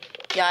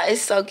 y'all,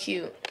 it's so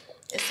cute.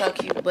 It's so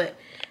cute, but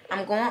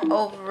I'm going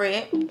over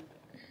it.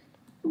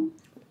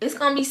 It's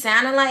gonna be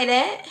sounding like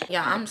that.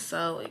 Y'all, I'm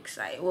so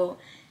excited. Well,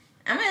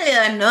 I'm a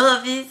little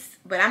nervous,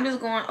 but I'm just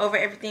going over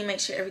everything, make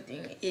sure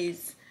everything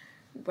is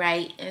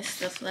right and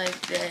stuff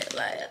like that.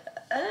 Like,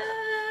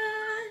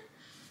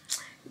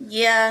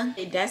 yeah,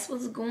 that's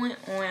what's going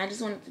on. I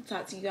just wanted to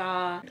talk to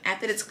y'all.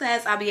 After this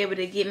class, I'll be able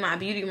to get my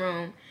beauty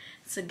room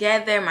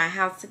together, my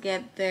house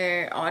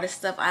together, all the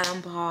stuff I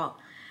done bought.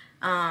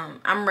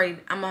 I'm ready.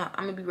 I'm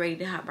gonna be ready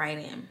to hop right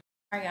in.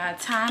 Alright, y'all,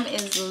 time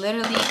is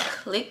literally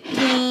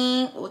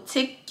clicking or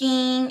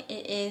ticking.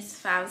 It is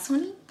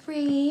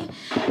 5:23.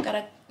 I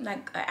got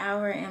like an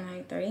hour and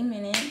like 30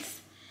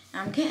 minutes.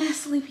 I'm getting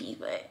sleepy,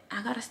 but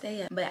I gotta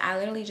stay up. But I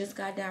literally just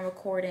got done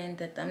recording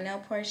the thumbnail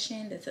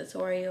portion, the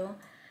tutorial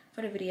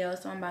for the video.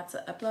 So I'm about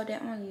to upload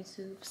that on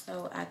YouTube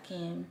so I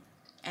can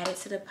add it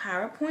to the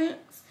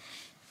PowerPoints.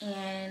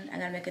 And I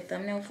gotta make a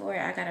thumbnail for it.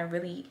 I gotta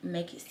really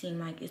make it seem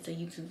like it's a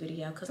YouTube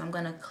video because I'm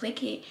gonna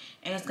click it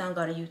and it's gonna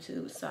go to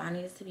YouTube. So I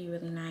need it to be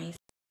really nice.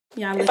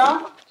 Y'all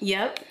listen.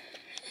 Yep.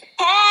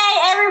 Hey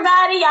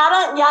everybody,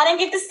 y'all didn't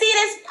get to see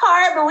this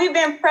part, but we've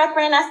been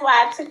prepping. That's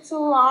why it took too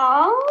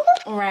long.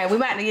 All right, we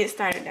about to get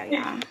started though,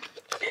 y'all.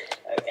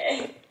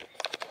 Okay.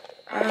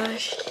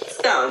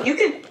 So you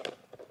can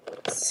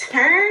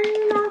turn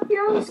off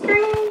your own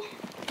screen.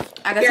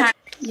 I got time.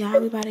 Y'all,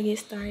 we about to get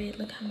started.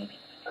 Look how many people.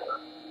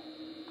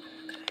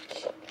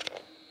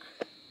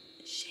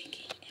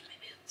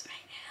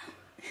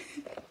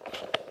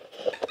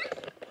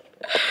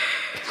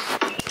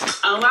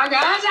 Oh my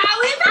gosh, how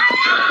we done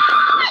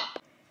it!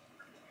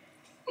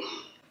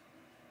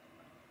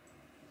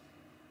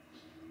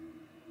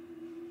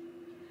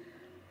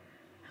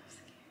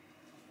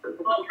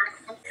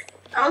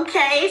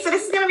 Okay, so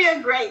this is gonna be a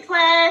great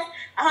class.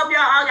 I hope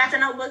y'all all got your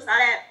notebooks, all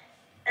that,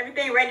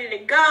 everything ready to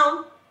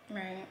go.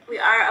 Right. We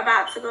are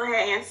about to go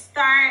ahead and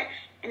start,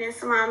 and then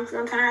Salome's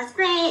gonna turn on her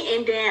screen,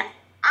 and then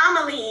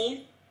I'ma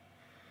leave.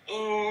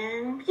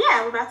 And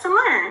yeah, we're about to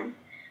learn.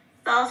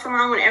 So,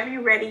 Salon, whenever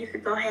you're ready, you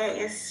can go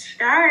ahead and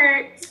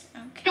start.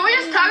 Okay. Can we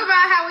just talk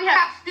about how we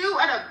have two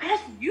of the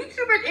best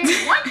YouTubers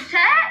in one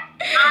chat?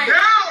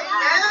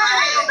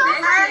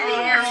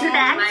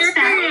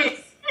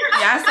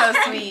 Y'all so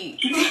sweet.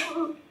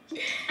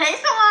 Hey,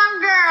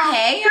 Salon girl.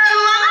 Hey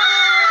y'all.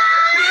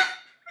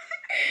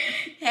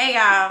 Hey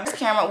y'all. This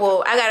camera,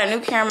 well, I got a new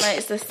camera.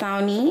 It's a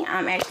Sony.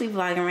 I'm actually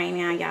vlogging right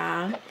now,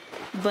 y'all.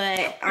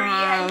 But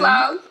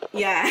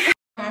yeah.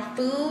 My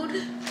food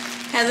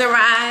has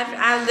arrived.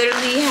 I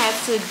literally had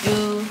to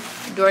do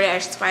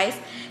DoorDash twice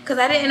because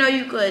I didn't know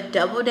you could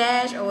double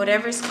dash or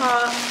whatever it's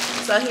called.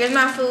 So here's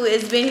my food.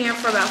 It's been here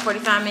for about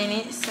 45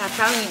 minutes. So I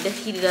probably need to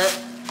heat it up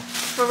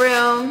for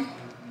real,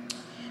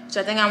 which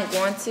I think I'm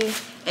going to.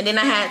 And then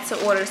I had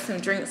to order some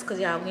drinks because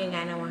y'all, we ain't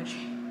got no more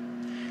drink.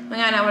 We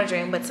ain't got no more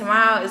drink. But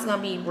tomorrow is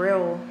gonna be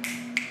real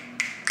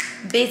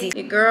busy.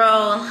 The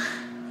girl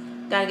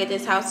gotta get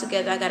this house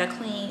together. I gotta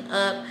clean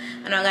up.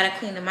 I know I gotta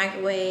clean the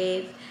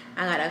microwave.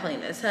 I gotta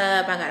clean the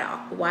tub. I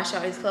gotta wash all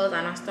these clothes.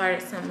 I done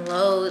started some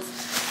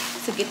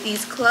loads to get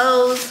these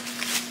clothes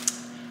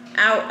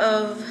out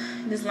of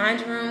this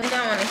laundry room. I think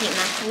I wanna heat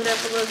my food up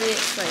a little bit.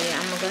 So yeah,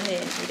 I'm gonna go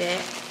ahead and do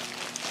that.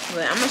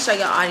 But I'm gonna show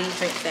y'all all these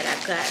drinks that I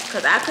got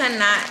because I could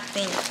not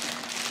think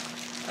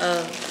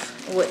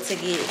of what to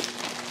get.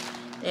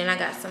 Then I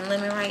got some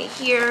lemon right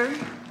here.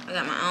 I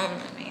got my own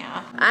lemon,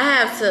 y'all. I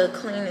have to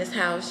clean this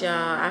house, y'all.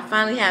 I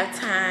finally have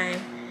time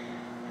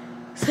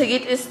to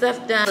get this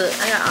stuff done. Look,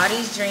 I got all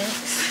these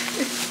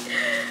drinks.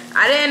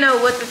 I didn't know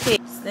what to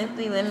pick.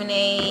 Simply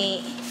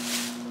lemonade.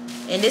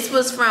 And this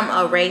was from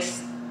a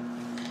race.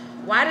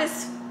 Why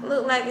does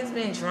look like it's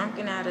been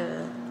drunken out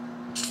of?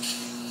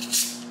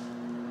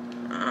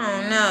 I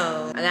don't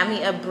know. I got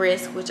me a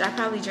brisk, which I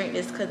probably drink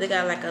this because it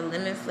got like a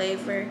lemon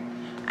flavor.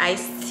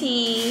 Iced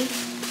tea.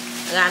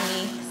 I got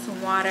me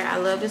some water. I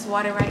love this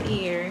water right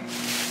here.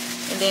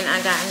 And then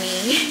I got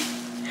me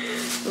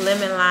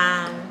lemon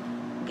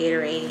lime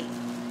Gatorade.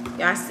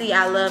 Y'all see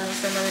I love me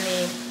some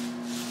lemonade.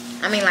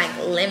 I mean like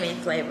lemon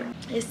flavor.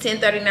 It's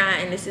 10:39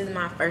 and this is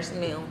my first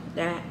meal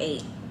that I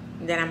ate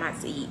that I'm about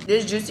to eat.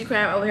 This juicy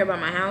crab over here by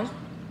my house,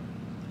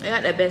 I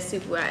got the best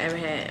seafood I ever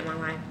had in my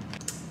life.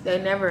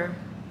 They never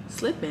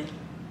slipping.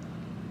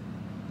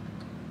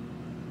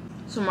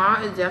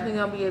 Tomorrow is definitely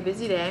gonna be a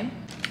busy day.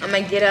 I'm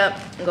gonna get up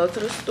and go to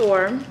the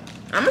store. I'm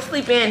gonna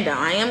sleep in though.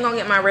 I am gonna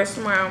get my rest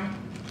tomorrow.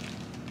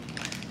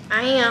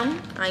 I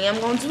am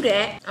gonna do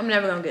that. I'm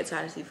never gonna get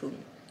tired of seafood.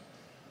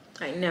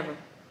 Like never.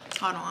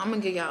 Hold on, I'm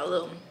gonna give y'all a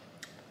little,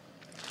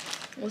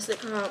 what's it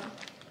called?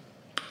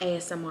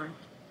 ASMR.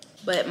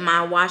 But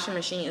my washing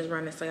machine is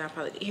running, so y'all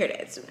probably hear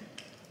that too.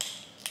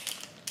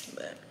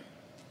 But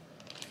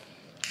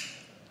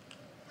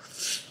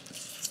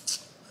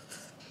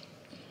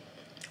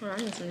oh, I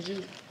need some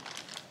juice.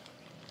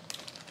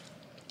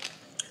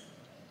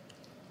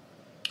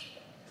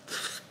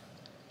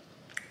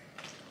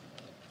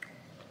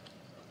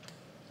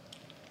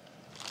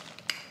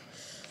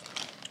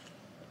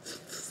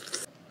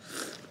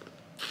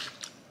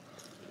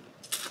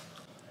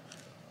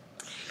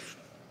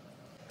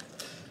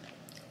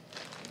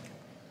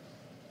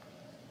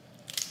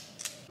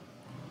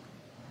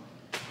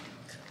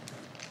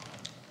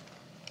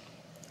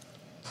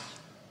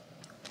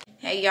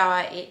 Hey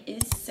y'all, it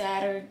is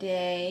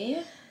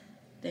Saturday,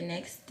 the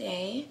next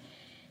day,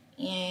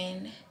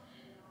 and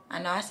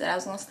I know I said I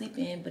was gonna sleep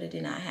in, but it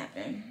did not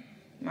happen.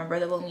 My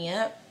brother woke me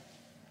up.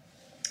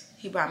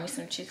 He brought me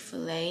some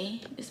Chick-fil-A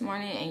this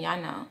morning, and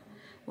y'all know,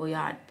 well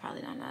y'all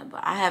probably don't know,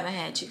 but I haven't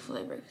had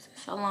Chick-fil-A breakfast in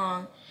so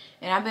long,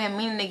 and I've been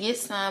meaning to get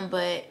some,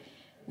 but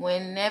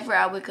whenever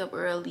I wake up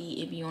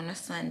early, it be on a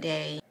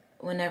Sunday.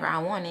 Whenever I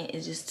want it,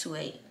 it's just too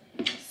late.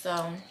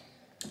 So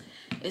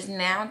it's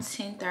now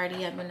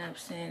 10:30. I've been up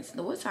since,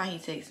 what time he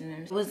texted me?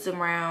 It was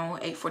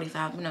around 8:45.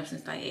 I've been up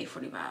since like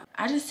 8:45.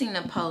 I just seen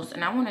the post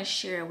and I want to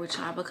share it with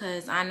y'all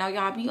because I know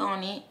y'all be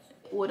on it.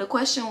 Well, the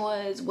question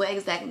was, what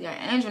exactly are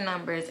angel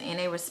numbers? And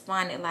they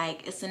responded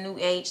like, it's a new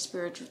age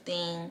spiritual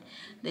thing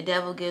the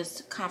devil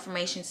gives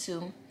confirmation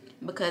to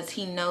because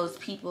he knows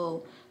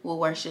people will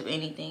worship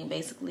anything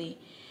basically.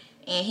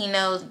 And he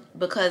knows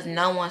because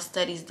no one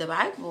studies the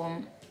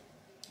Bible,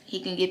 he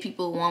can give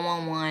people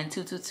 111,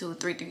 222,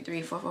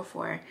 333,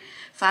 444,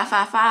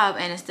 555,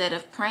 and instead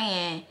of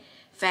praying,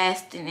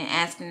 fasting, and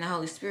asking the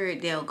Holy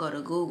Spirit, they'll go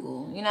to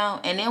Google, you know?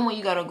 And then when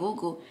you go to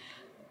Google,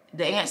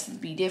 the answers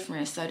be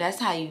different. So that's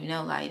how you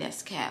know, like,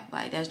 that's cap.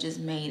 Like, that's just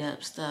made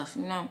up stuff,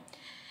 you know?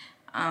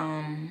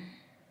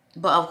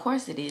 But of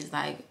course it is.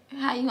 Like,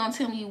 how you gonna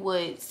tell me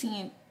what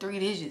seeing 3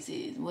 digits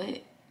is? What?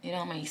 It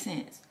don't make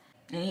sense.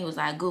 And he was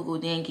like, Google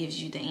then gives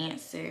you the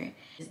answer.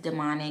 It's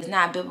demonic. It's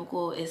not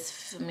biblical. It's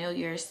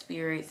familiar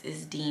spirits.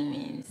 It's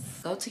demons.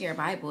 Go to your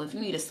Bible. If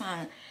you need a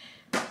sign,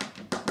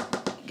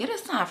 get a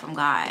sign from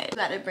God. I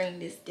got to bring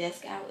this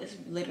desk out. It's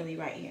literally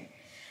right here.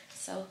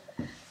 So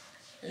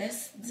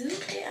let's do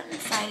it. I'm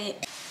excited.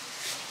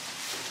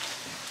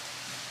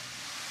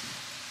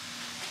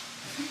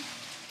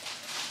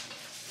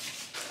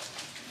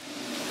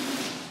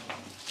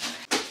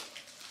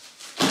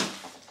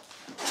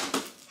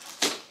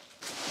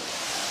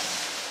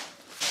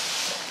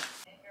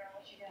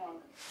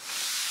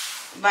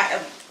 about to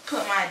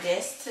put my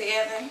desk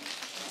together.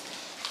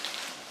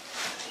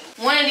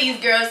 One of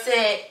these girls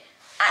said,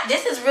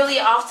 this is really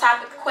an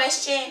off-topic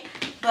question,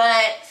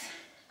 but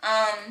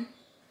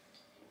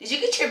did you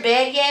get your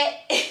bed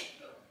yet?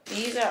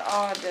 These are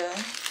all the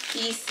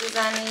pieces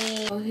I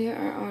need. So here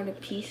are all the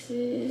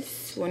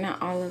pieces. Well,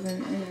 not all of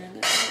them. And then I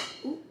got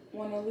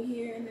one over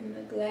here and then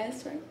the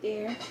glass right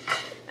there.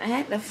 I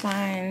had to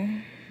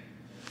find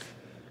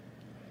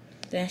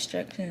the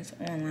instructions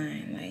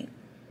online. Like,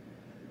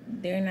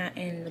 they're not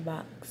in the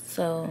box.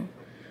 So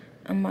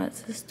I'm about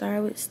to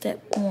start with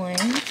step 1.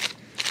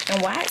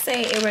 And why I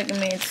say it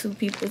recommends 2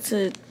 people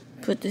to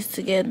put this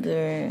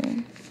together,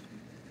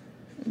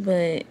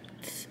 but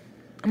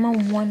I'm on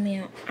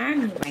 1-man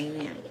army right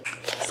now.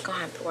 It's gonna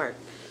have to work.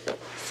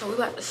 So we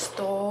about to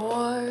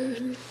start.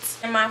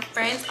 And my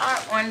friends are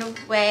on the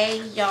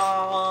way,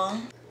 y'all.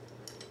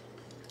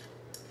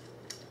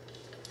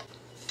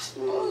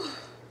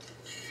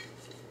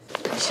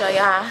 Let me show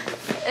y'all.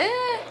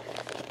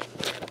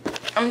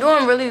 I'm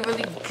doing really,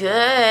 really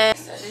good.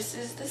 So this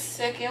is the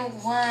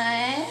second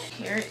one.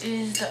 Here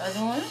is the other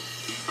one.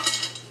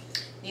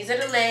 These are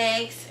the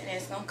legs, and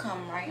it's gonna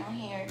come right on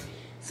here.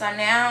 So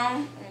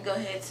now, let me go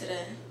ahead to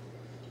the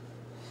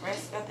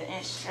rest of the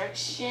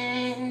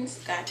instructions.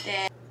 Got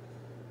that.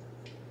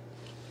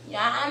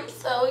 Y'all, I'm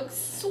so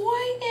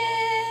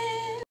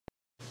excited.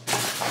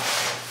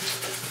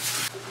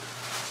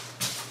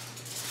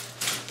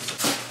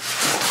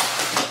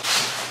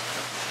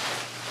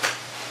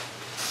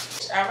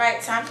 All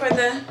right, time for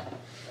the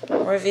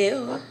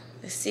reveal.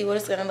 Let's see what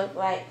it's gonna look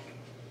like,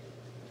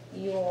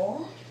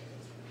 y'all.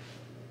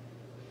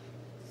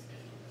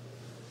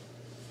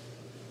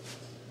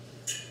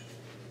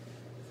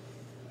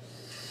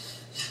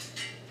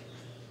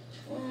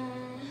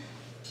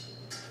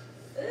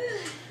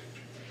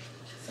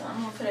 So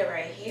I'm gonna put it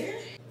right here,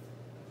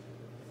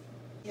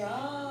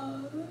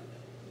 y'all.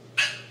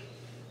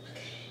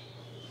 Okay.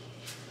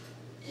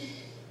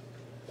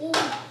 Ooh,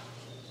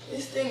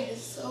 this thing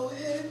is so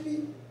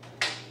heavy.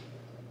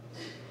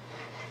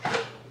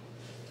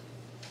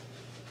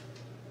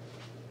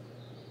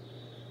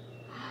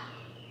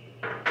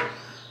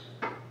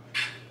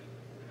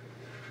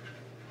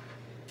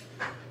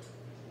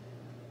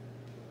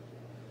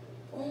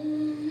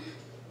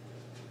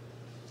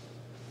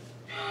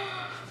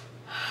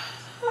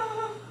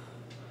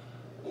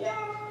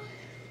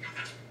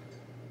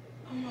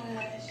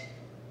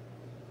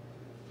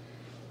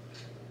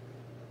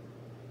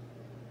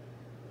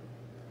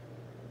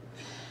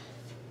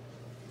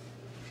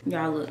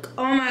 Y'all look.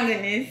 Oh my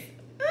goodness.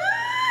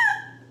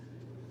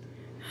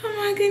 Oh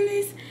my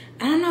goodness.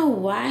 I don't know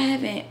why I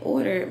haven't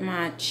ordered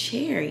my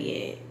chair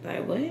yet.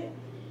 Like what?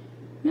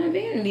 My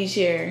vanity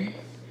chair.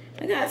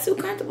 I got too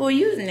comfortable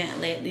using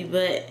that lately,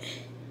 but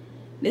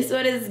this is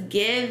what it's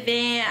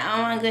giving.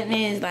 Oh my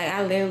goodness. Like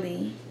I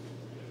literally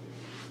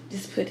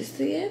just put this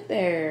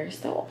together.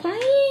 Stop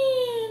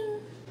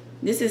playing.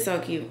 This is so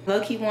cute.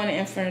 Low-key want it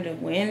in front of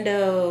the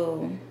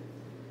window.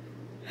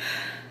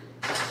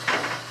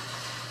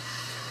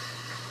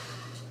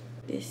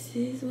 This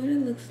is what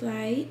it looks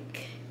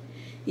like.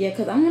 Yeah,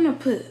 because I'm going to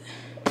put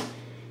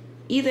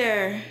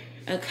either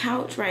a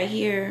couch right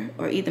here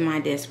or either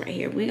my desk right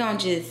here. We're going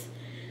to just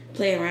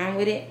play around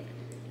with it.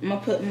 I'm going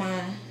to put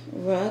my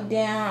rug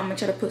down. I'm going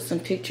to try to put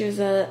some pictures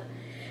up.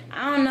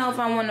 I don't know if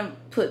I want to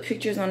put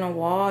pictures on the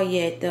wall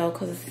yet, though,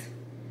 because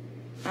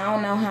I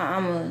don't know how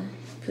I'm going to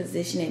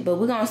position it. But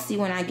we're going to see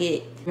when I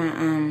get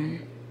my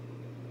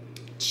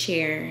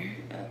chair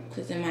up,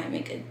 because it might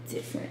make a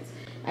difference.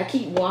 I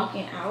keep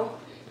walking out.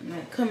 I'm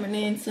like coming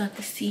in so I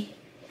can see.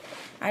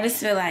 I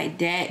just feel like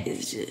that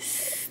is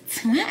just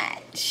too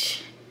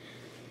much.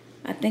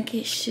 I think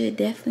it should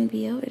definitely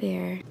be over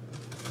there.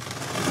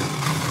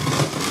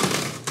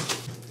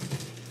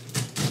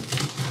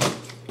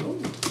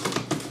 Ooh.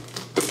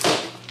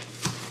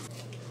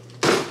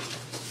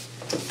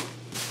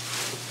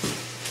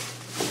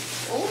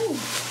 Ooh.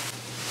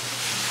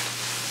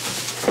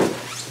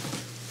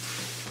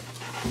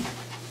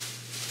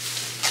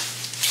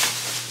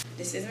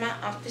 This is my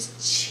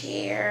office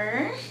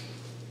chair.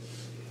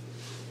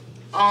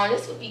 Oh,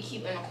 this would be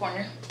cute in the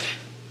corner.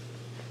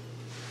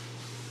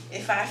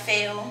 If I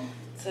fail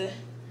to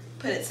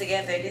put it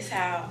together, this is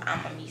how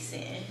I'm gonna be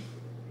sitting.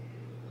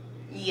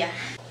 Yeah.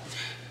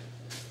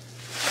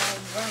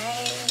 All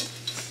right.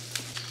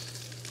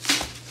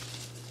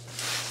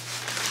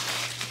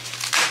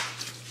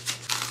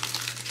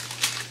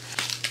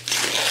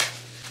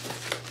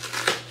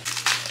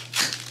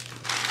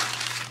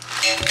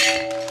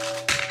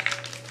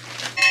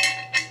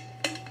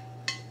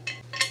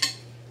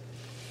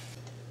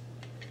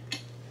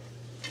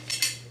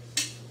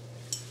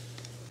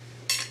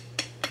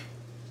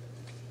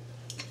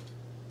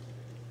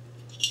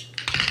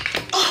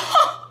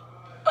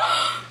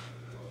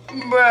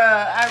 Bruh,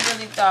 I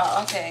really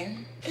thought, okay.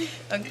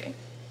 Okay.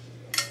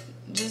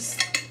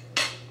 Just,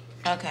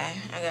 okay.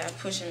 I gotta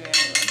push him in a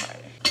little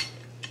harder.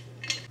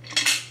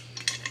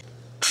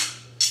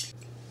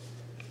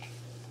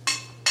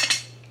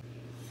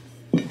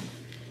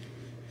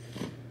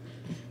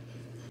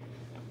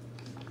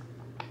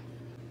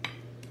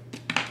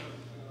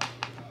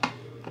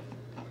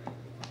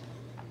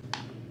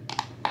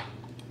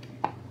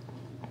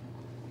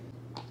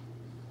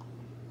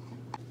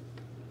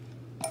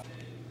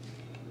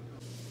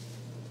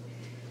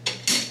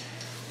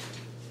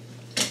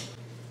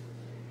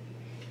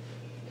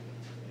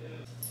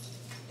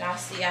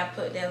 see I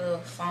put that little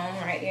foam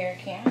right there,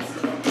 can't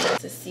see,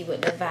 to see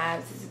what the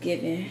vibes is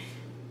giving.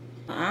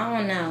 I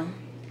don't know.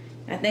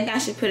 I think I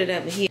should put it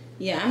up here.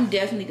 Yeah, I'm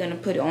definitely gonna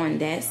put it on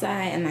that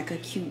side and like a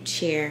cute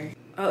chair.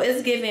 Oh,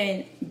 it's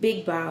giving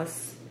big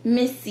boss,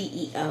 Miss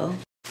CEO. All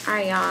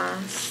right,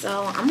 y'all.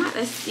 So I'm about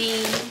to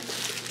see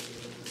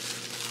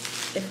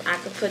if I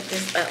could put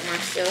this up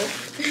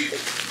myself.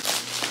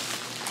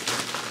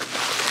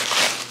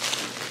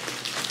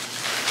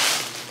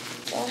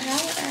 So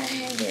how would I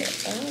hang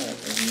it up?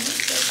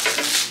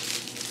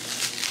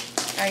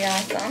 Alright,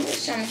 y'all, so I'm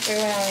just trying to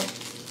figure out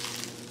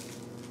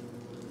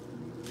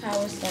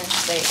how it's gonna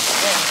stay.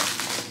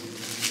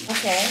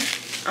 Okay,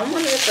 I'm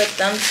wondering if a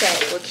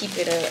thumbtack will keep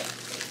it up.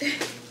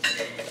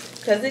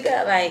 Cause it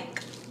got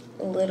like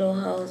little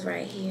holes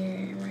right here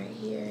and right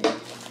here.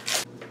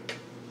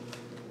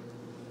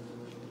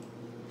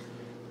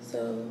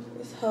 So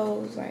there's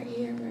holes right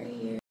here and right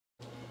here.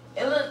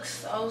 It looks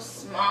so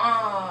small.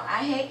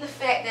 I hate the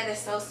fact that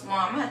it's so small.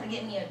 I'm gonna have to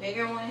get me a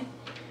bigger one.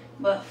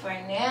 But for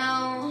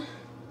now,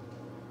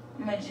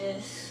 I'm gonna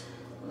just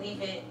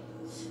leave it.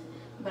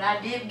 But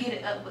I did get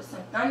it up with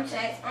some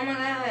thumbtacks. Oh my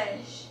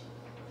gosh.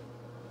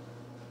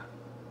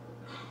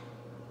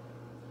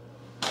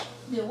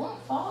 Did one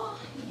fall?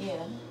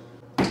 Yeah.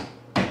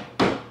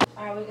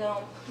 Alright, we're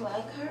gonna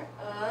plug her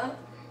up.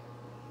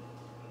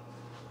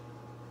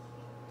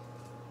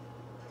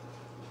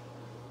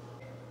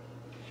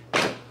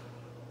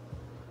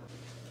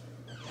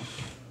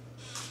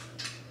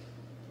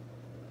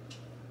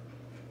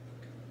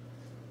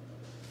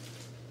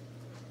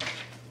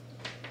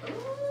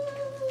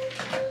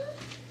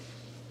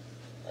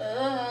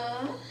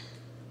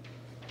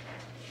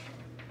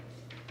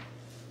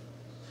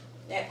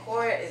 That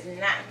cord is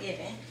not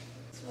giving.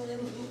 That's what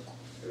it looks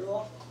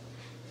like.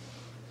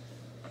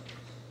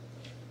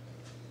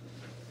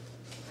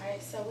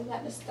 Alright, so we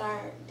got to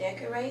start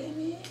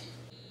decorating it.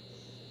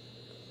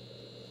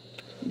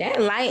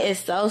 That light is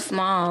so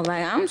small.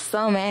 Like, I'm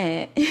so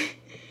mad.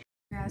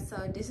 Yeah,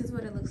 so this is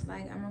what it looks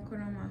like. I'm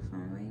recording on my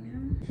phone right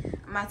now.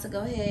 I'm about to go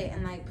ahead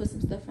and like put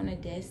some stuff on the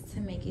desk to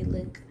make it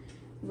look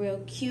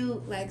real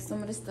cute. Like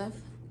some of the stuff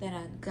that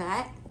I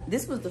got.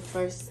 This was the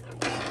first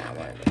thing I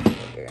wanted to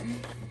figure.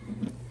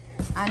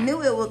 I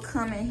knew it would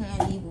come in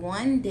handy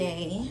one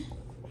day.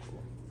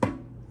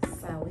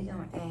 So we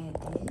gonna add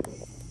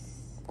this.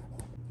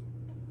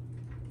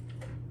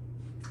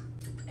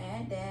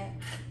 Add that.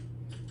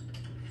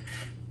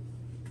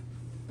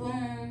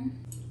 Boom.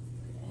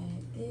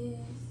 Add this.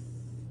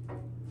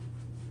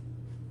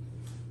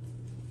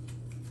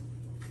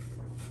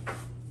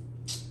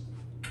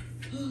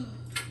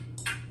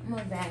 I'm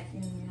gonna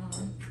vacuum,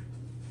 y'all.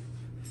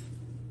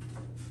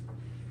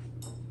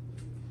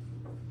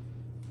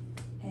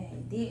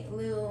 Add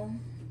little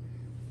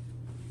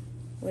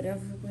whatever.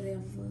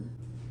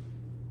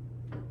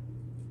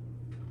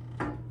 I'm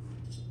gonna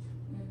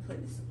put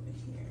this over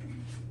here.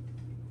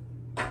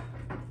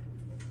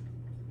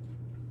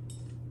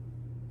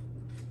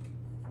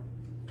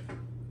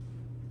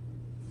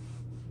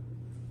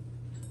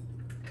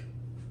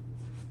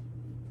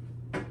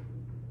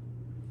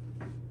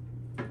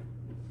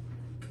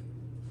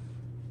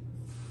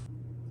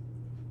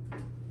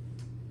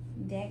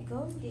 That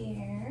goes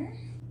there.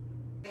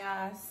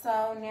 Yeah,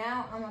 so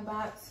now I'm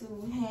about to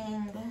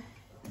hang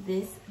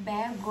this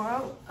bad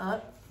girl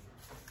up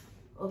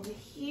over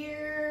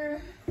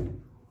here. Yeah,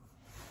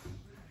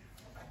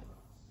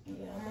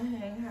 I'm gonna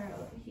hang her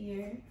up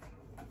here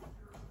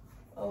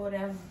or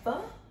whatever.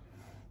 About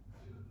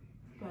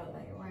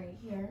like right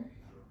here.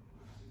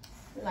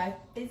 Life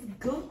is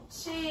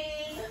Gucci.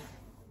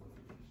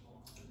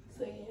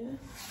 So yeah,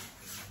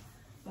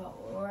 about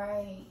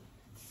right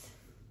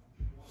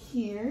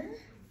here.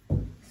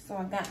 So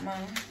I got my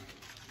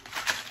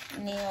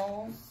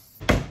nails.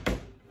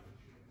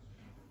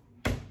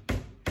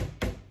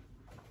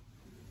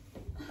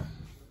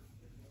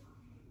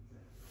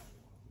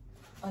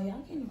 Oh,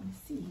 y'all can't even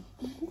see.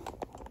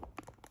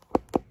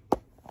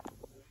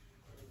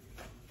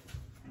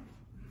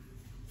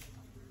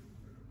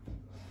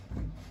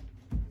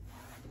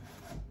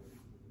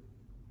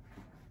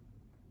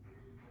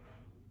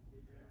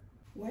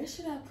 Where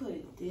should I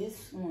put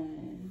this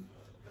one?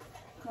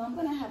 Cause I'm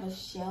gonna have a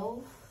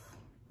shelf.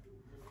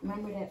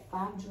 Remember that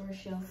 5-drawer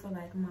shelf for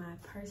like my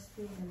purses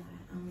and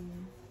my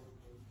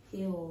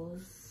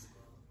heels?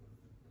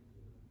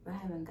 But I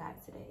haven't got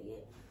to that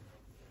yet.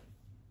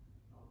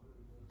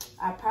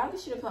 I probably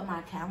should have put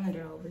my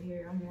calendar over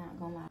here. I'm not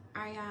gonna lie.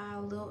 Alright,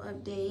 y'all, a little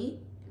update.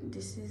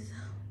 This is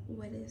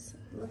what it's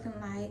looking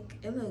like.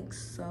 It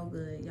looks so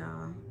good,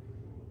 y'all.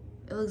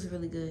 It looks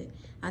really good.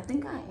 I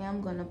think I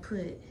am gonna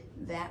put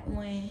that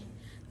one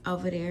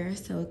over there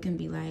so it can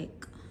be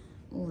like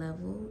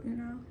level, you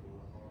know?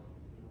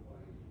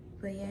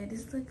 But yeah,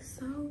 this looks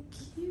so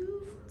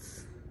cute.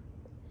 This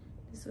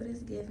is what it's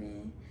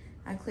giving.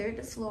 I cleared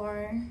the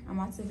floor. I'm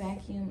about to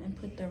vacuum and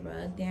put the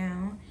rug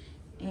down.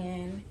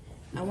 And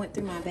I went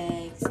through my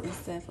bags and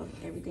stuff of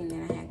everything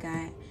that I had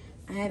got.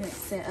 I haven't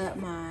set up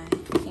my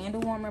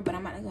candle warmer, but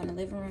I'm about to go in the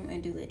living room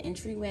and do the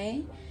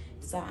entryway.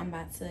 So I'm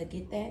about to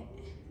get that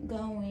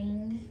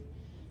going.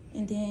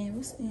 And then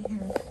what's in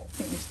here? I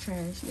think it's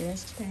trash. Yeah,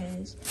 that's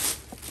trash.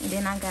 And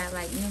then I got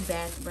like new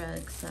bath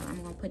rugs, so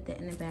I'm gonna put that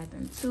in the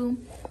bathroom too.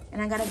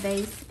 And I got a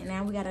vase, and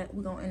now we're gonna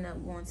end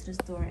up going to the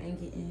store and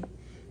getting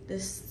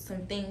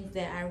some things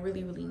that I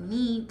really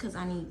need, because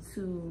I need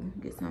to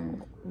get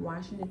some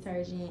washing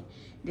detergent,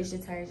 dish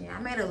detergent. I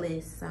made a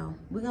list, so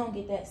we're gonna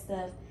get that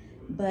stuff.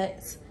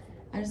 But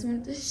I just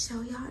wanted to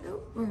show y'all the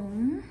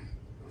room,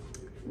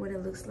 what it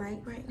looks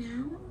like right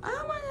now.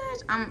 Oh my gosh,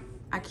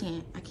 I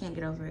can't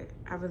get over it.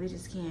 I really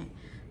just can't.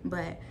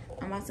 But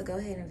I'm about to go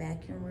ahead and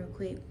vacuum real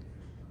quick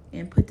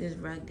and put this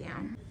rug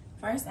down.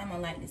 First, I'm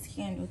gonna light this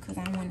candle because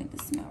I want it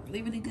to smell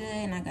really good,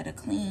 and I gotta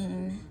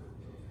clean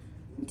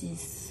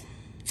this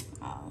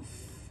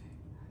off.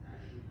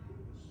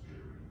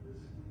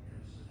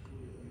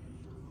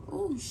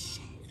 Oh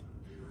shit.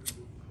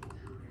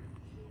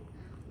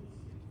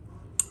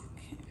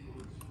 Okay.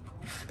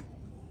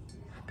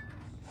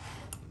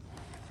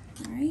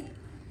 All right,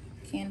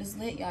 candle's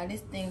lit, y'all.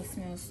 This thing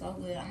smells so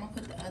good. I'm gonna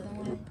put the other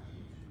one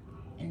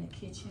in the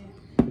kitchen,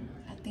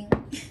 I think,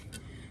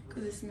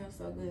 because it smells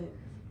so good.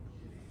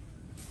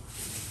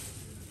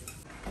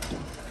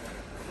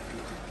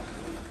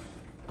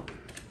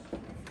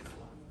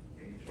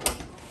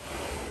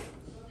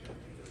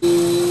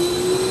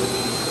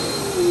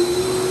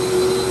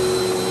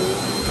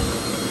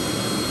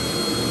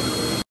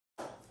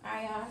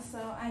 Alright, y'all, so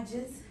I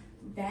just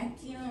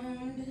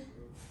vacuumed,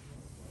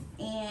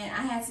 and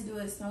I had to do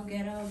it so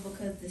ghetto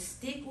because the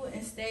stick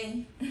wouldn't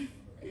stay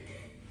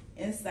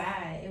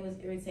inside. It was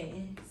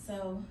irritating.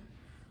 So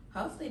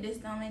hopefully this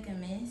don't make a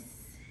mess.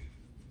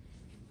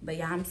 But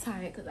yeah, I'm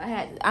tired because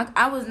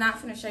I was not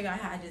finna show y'all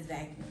how I just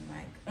vacuumed,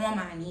 like on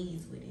my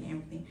knees with it and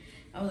everything.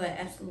 I was like,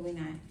 absolutely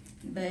not.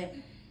 But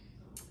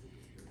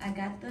I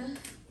got the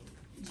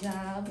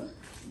job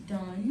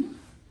done.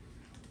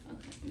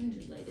 Okay, let me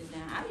just lay this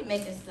down. I be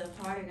making stuff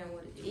harder than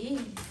what it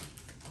is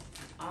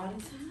all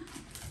the time.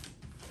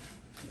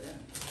 But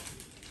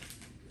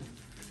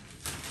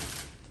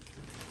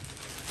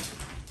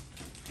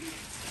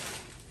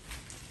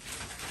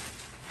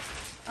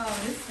oh,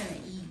 this is gonna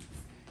eat.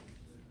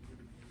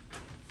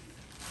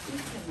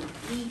 This is gonna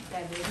eat,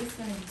 baby. This is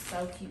gonna be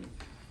so cute.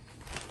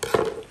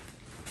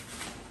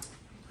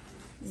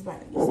 It's about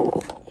to be so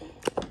cute.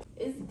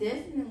 It's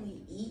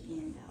definitely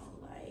eating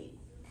though, like,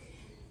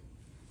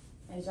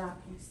 as y'all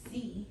can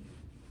see.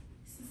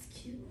 This is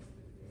cute.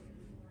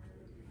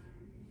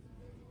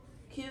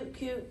 Cute.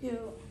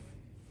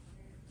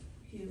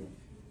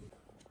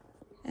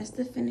 That's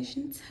the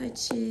finishing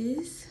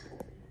touches.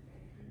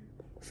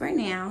 For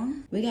now,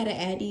 we gotta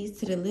add these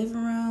to the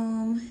living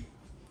room.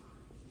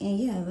 And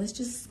yeah, let's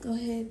just go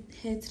ahead,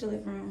 head to the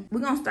living room.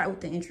 We're gonna start with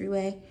the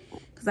entryway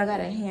because I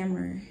gotta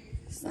hammer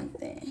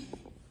something.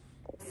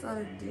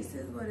 So this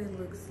is what it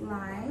looks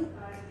like.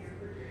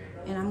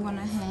 And I'm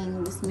gonna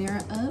hang this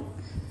mirror up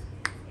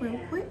real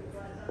quick.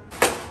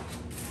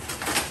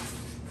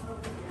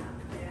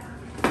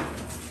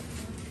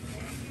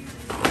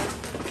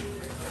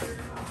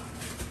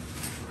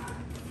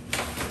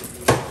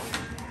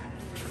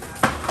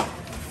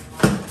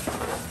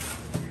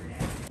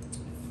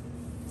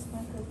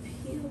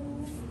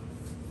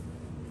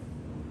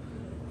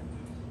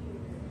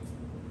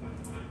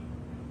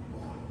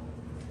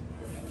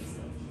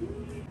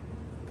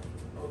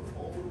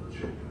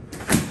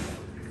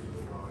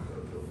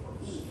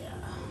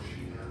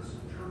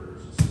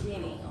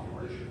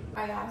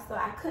 Y'all, so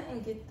I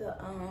couldn't get the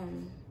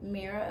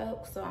mirror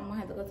up, so I'm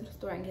gonna have to go to the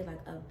store and get like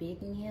a big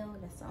nail.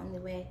 That's the only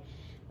way.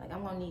 Like,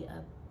 I'm gonna need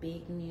a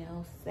big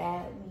nail,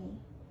 sadly.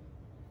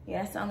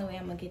 Yeah, that's the only way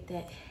I'm gonna get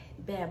that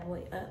bad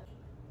boy up.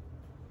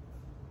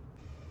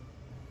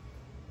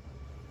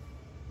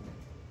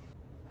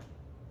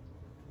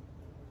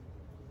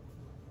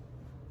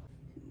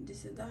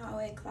 This is the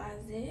hallway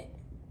closet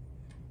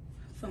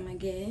for my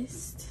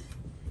guest.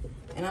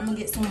 And I'm gonna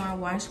get some more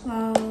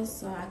washcloths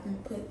so I can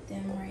put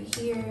them right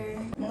here.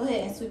 I'm gonna go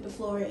ahead and sweep the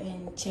floor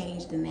and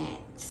change the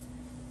mats.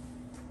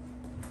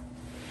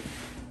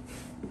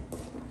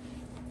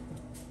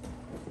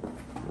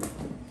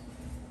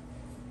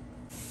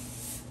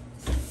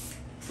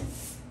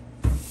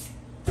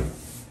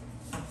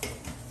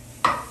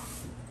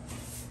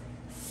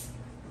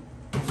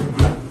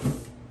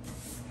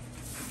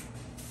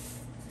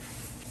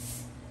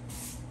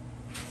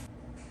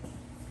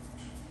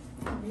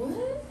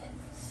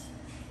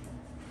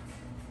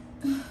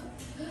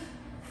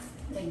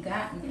 They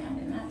got me. I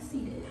did not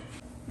see this.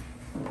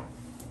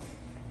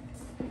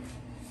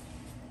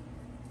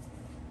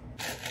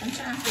 I'm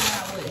trying to figure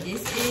out what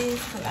this is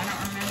because I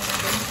don't remember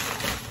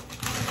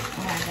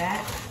what I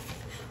got.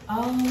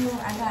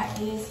 Oh, I got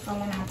this for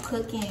when I'm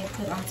cooking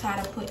because I'm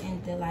tired of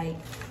putting the like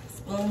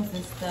spoons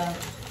and stuff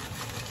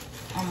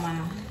on my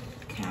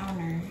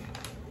counter.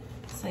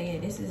 So yeah,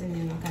 this is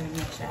new. I gotta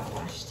make sure I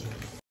washed it.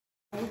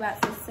 We're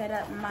about to set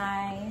up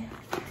my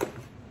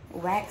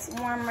wax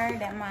warmer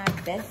that my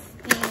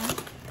bestie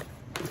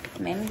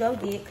made me go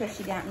get because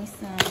she got me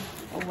some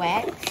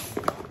wax.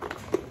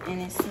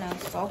 and it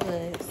smells so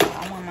good. So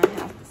I want my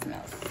house to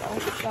smell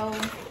so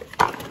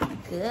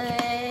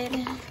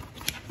good.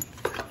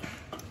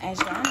 As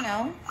y'all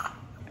know,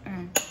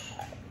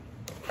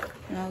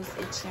 nose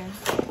itching.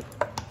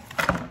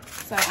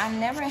 So I've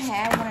never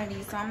had one of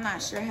these, so I'm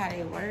not sure how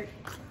they work,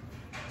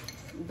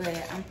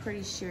 but I'm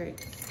pretty sure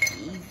it's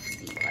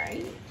easy,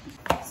 right?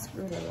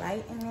 Screw the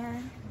light in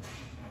there.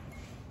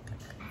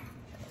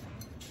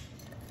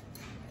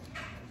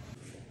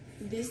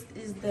 This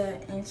is the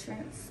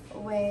entrance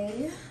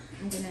way.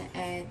 I'm gonna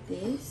add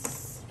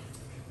this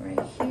right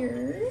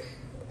here.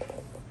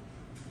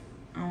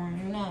 I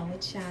don't know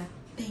what y'all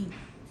think.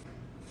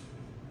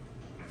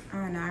 I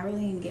don't know, I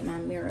really need to get my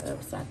mirror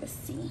up so I can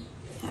see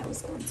how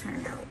it's gonna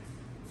turn out.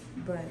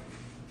 But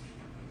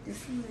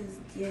this one is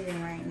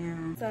giving right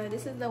now. So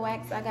this is the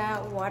wax I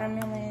got,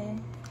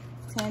 watermelon,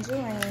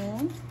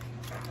 tangerine.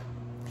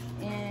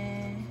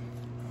 And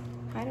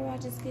how do I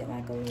just get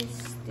like a little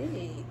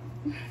stick?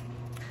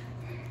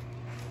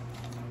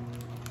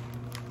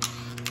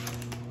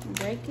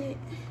 Break it.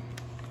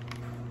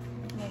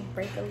 I'm gonna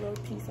break a little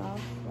piece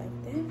off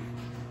like that.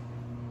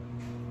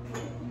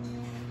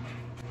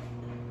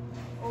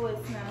 Oh, it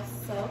smells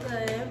so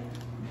good.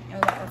 And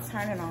we're gonna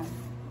turn it on.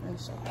 Let me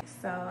show you.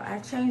 So I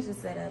changed the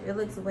setup. It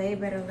looks way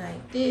better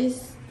like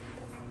this.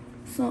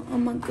 So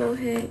I'm gonna go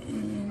ahead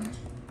and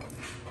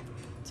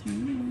turn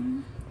it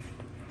on.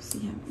 See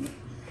how it looks.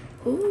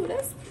 Ooh,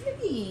 that's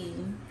pretty.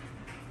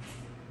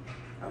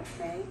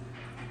 Okay.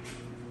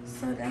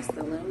 So that's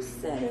the little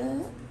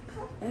setup.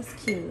 That's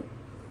cute.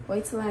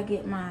 Wait till I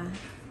get my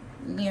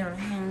mirror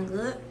hung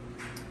up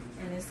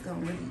and it's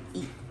gonna really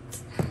eat.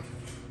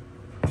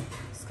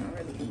 It's gonna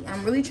really eat.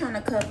 I'm really trying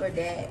to cover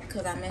that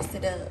because I messed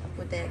it up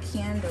with that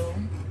candle.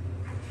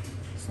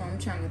 So I'm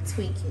trying to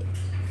tweak it.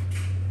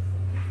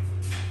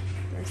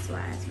 That's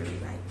why it's really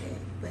like that.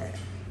 But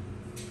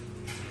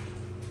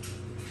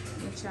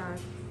what y'all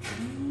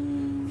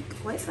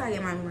think? Wait till I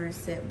get my mirror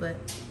set, but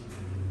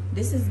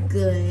this is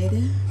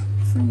good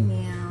for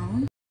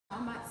now.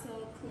 I'm about to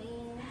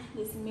clean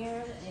this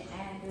mirror and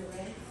add the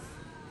rest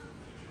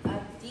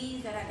of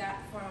these that I got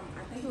from,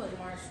 I think it was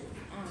Marshall.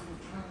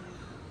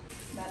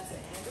 About to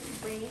add the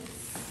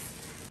braids.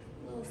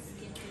 A little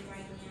skimpy right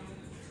now.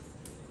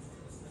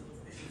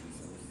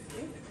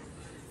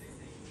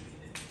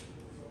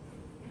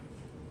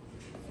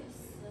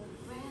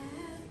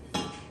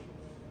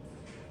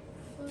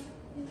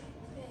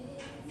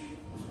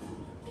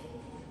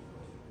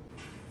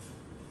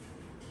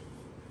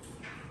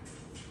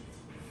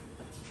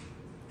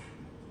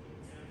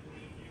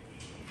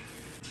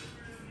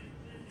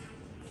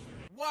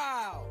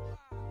 Wow.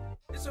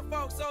 It's your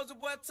folks, Soldier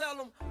Boy, tell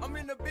them I'm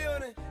in the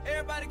building.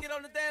 Everybody get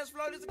on the dance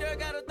floor. This girl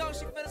got a dope.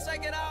 She finna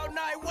shake it all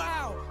night.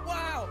 Wow,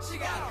 wow. She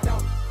got a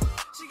dope.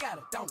 She got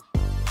a dope.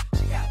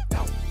 She got a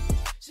dope.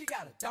 She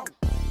got a dope.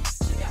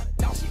 She got a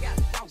dope. She got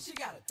a dope. She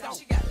got a dope.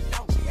 She got a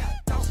dope. She got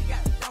a dope. She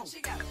got a dope.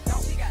 She got a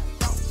dope. She got a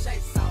dope. Shake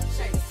it out.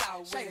 Shake it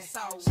out. Shake it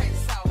out. Shake it out. Shake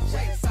it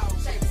out. Shake it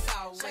out. Shake it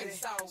out. Shake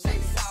it out.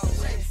 Shake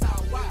it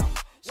out. Wow.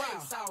 Shake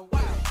it out.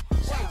 Wow.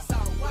 Shake it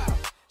out. Wow.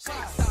 Shake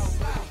it out.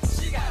 Wow.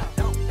 She got a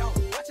dope.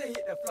 Watch her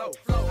hit the flow.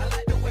 I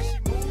like the way she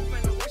move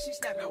and the way she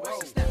snap and roll.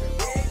 We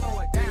ain't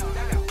going down. I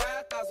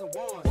got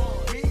 5,001.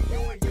 Me, you,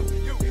 and you.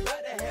 We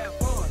about to have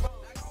fun.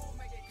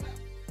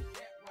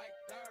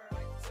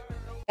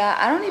 Yeah,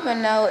 I don't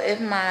even know if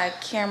my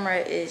camera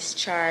is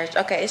charged.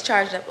 Okay, it's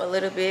charged up a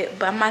little bit,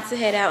 but I'm about to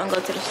head out and go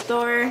to the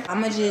store.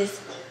 I'm gonna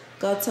just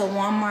go to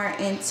Walmart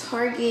and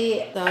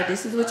Target. So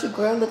this is what your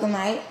girl looking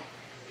like.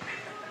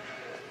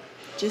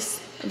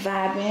 Just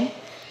vibing.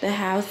 The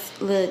house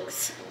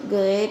looks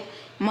good.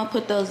 I'm gonna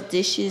put those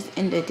dishes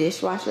in the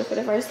dishwasher for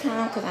the first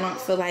time because I don't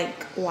feel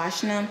like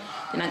washing them.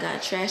 Then I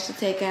got trash to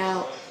take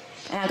out.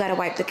 And I gotta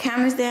wipe the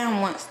counters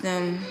down once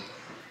them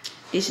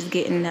dishes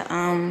get in the,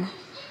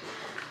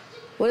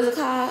 what is it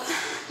called?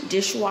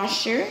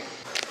 Dishwasher.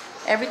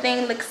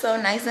 Everything looks so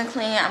nice and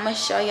clean. I'm gonna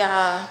show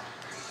y'all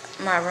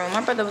my room. My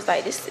brother was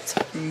like, this is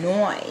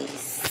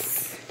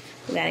nice.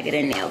 We gotta get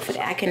a nail for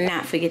that. I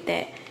cannot forget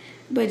that.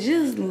 But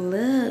just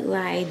look,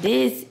 like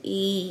this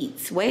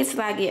eats. Wait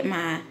till I get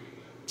my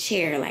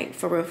chair, like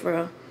for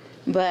real.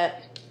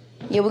 But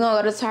yeah, we're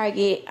gonna go to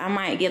Target. I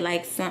might get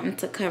like something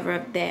to cover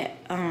up that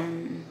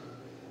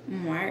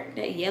mark,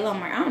 that yellow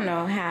mark. I don't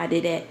know how I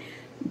did that,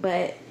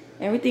 but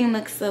everything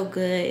looks so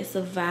good. It's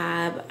a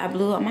vibe. I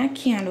blew up my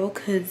candle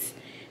because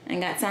I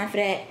ain't got time for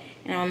that.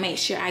 And I'll make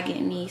sure I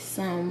get me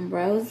some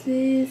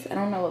roses. I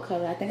don't know what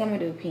color. I think I'm gonna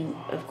do pink,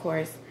 of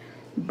course.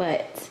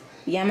 But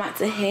yeah, I'm about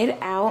to head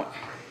out.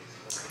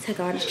 Take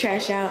all this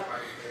trash out.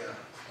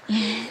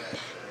 And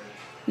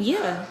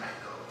yeah,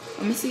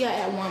 I'm gonna see y'all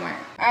at Walmart.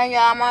 All right,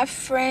 y'all, my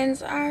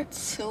friends are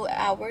 2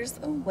 hours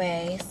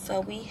away.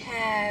 So we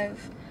have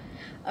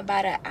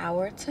about an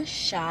hour to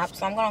shop.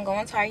 So I'm gonna go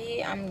in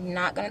Target. I'm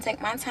not gonna take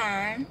my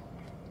time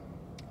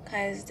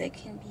because they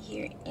can be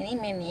here any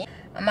minute.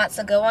 I'm about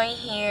to go in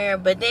here,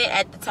 but then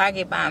at the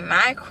Target by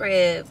my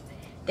crib,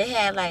 they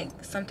had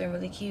like something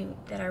really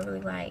cute that I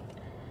really like.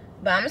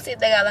 But I'm gonna see if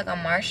they got like a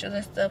Marshall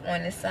and stuff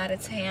on this side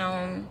of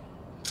town.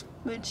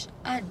 which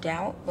I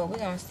doubt, but we're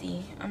gonna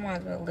see. I'm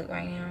not gonna look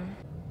right now.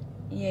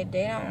 Yeah,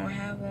 they don't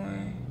have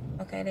one.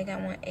 Okay, they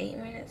got one 8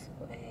 minutes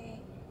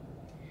away.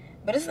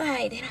 But it's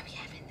like, they don't be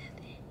having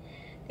nothing.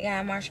 They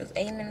got Marshall's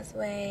 8 minutes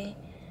away.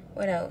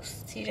 What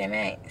else? TJ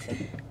Maxx.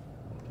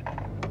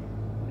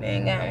 They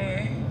ain't got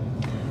one.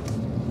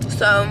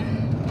 So,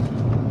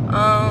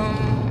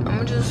 I'm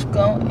gonna just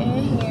go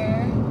in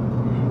here.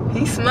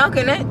 He's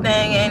smoking that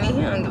thing, and he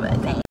don't give a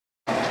damn.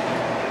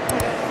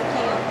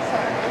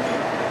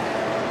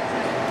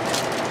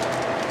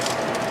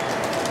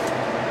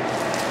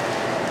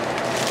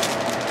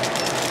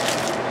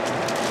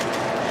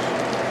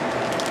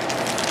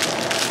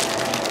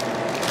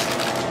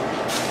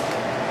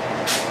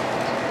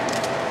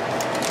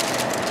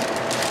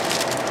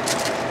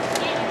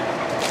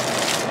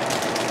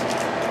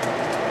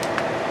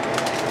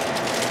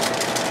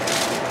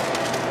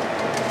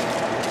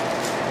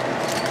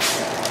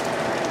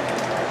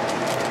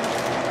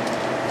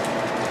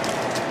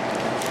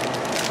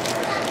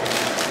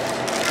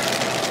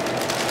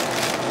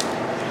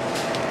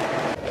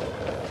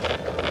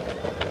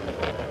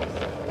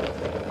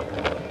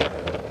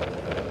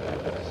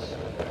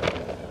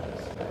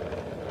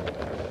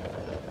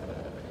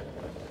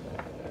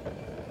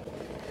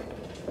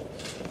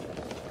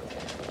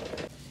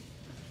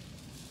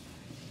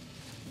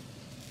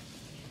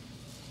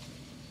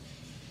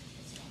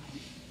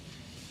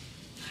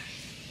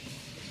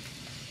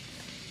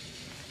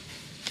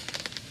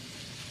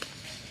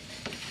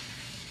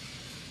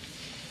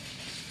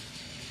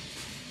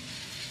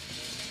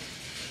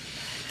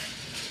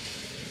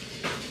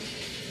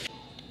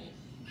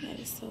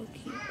 So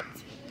cute.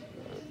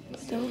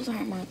 Those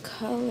aren't my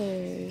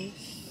colors.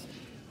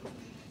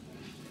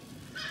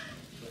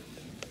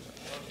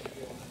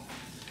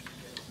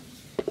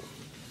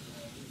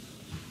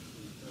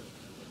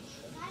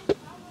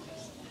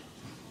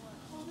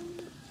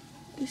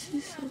 This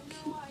is so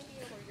cute.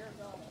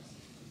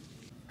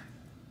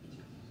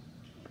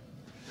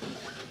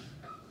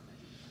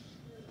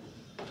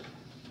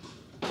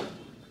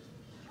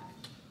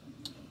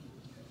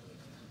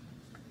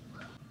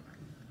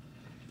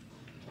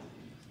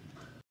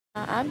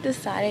 I've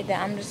decided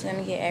that I'm just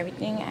gonna get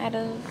everything out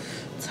of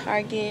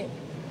Target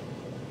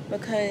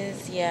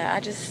because, yeah, I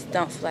just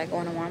don't feel like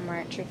going to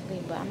Walmart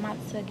truthfully, but I'm about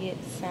to get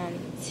some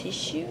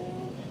tissue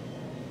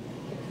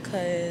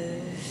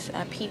because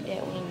I peeped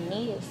that we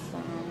needed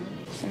some.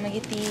 So I'm gonna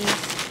get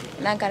these,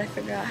 and I gotta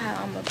figure out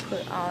how I'm gonna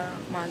put all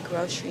my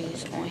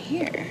groceries on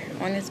here,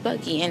 on this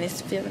buggy, and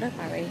it's filled up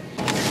already.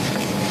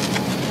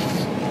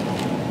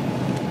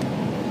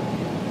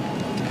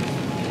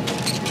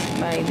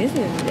 Like, this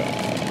is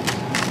bad.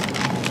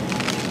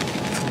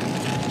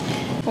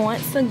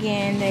 Once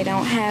again, they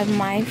don't have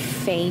my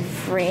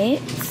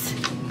favorites.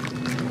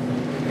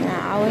 And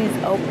I always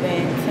open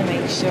to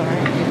make sure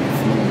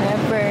it's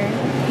never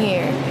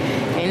here.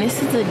 And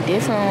this is a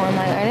different one.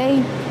 Like, are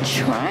they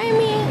trying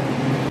me?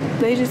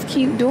 They just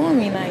keep doing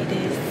me like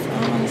this.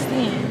 I don't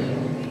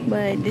understand.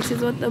 But this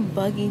is what the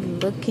buggy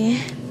looking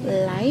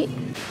like.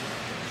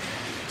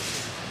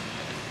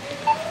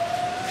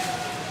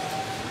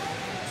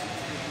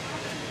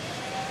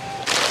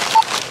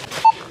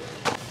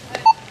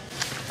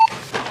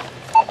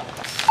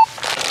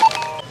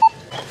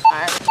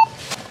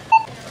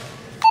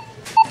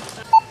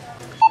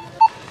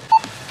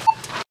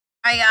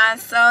 Alright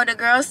guys, so the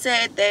girl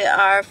said they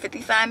are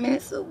 55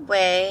 minutes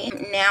away.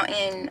 Now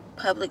in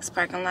Publix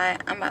parking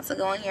lot. I'm about to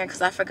go in here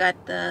because I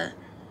forgot the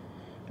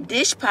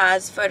dish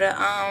pods for the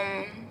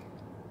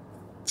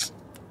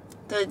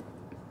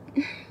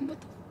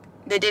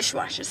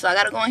dishwasher. So I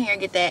gotta go in here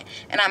and get that.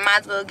 And I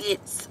might as well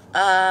get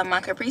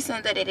my Capri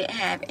Suns that they didn't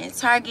have in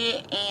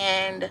Target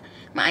and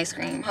my ice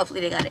cream. Hopefully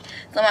they got it.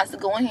 So I'm about to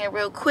go in here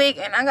real quick,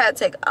 and I gotta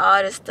take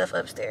all this stuff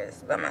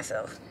upstairs by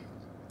myself.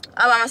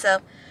 All by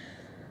myself.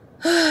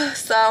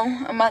 So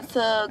I'm about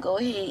to go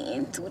ahead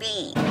and do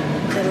the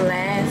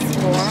last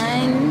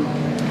one.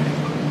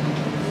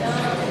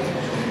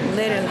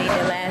 Literally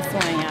the last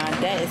one,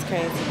 y'all. That is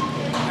crazy.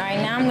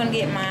 Alright, now I'm gonna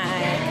get my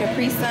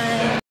Capri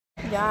Sun.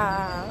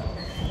 Y'all,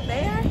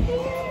 they are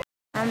here.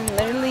 I'm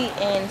literally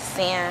in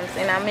Sam's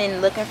and I'm in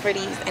looking for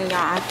these, and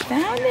y'all, I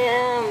found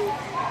them.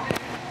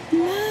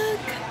 Look.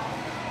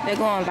 They're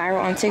going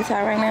viral on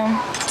TikTok right now.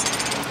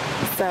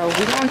 So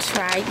we're gonna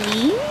try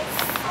these.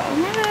 Oh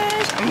my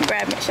gosh, I'm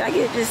grabbing. Should I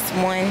get just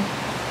one?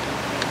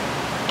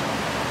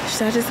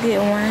 Should I just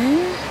get one?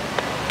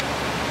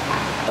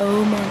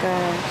 Oh my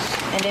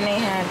gosh. And then they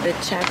have the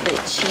chocolate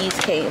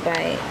cheesecake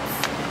bites.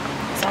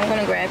 So I'm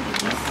gonna grab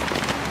these.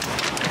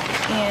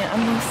 And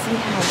I'm gonna see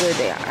how good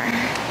they are.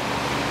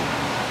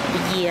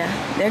 But yeah,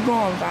 they're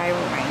going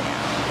viral right now.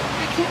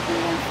 I can't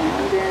believe I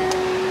found them.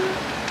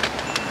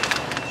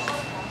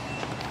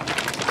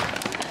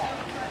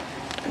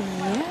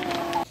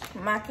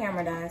 My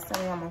camera died,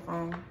 so on my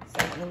phone. So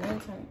let me turn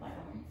it on.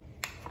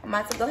 I'm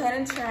about to go ahead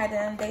and try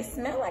them. They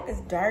smell like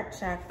it's dark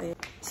chocolate.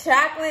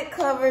 Chocolate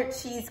covered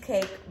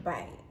cheesecake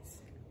bites.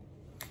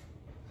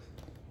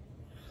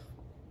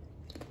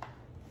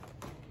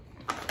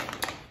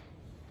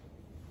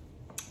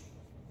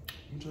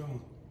 What you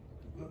talking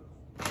about?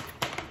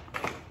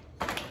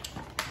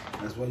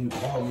 That's why you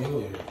called me over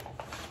here.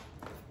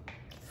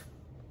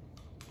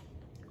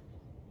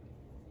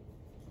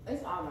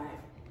 It's all right.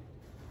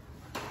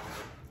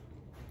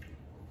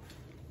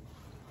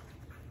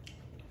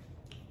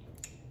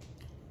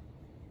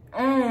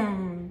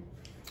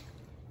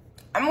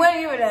 I'm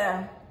gonna give it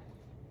a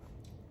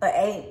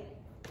 8.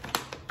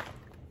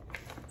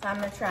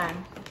 Time to try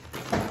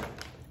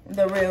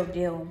the real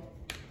deal.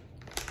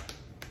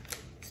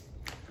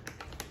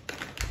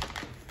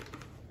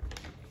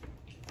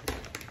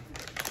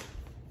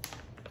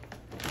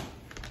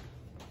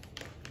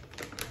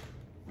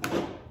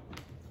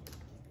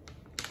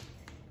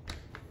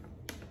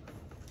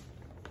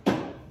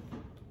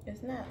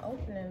 It's not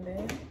opening,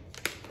 babe.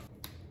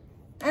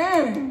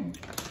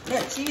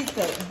 That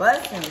cheesecake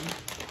busting.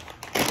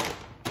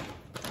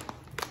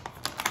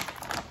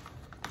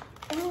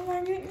 Oh my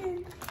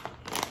goodness.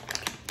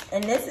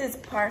 And this is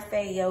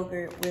parfait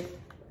yogurt with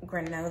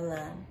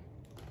granola.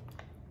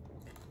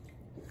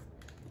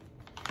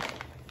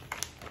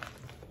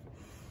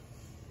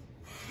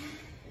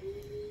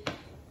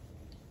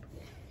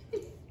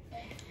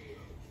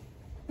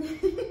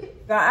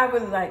 God, I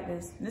really like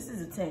this. This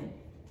is a 10.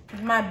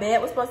 My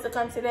bed was supposed to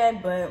come today,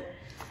 but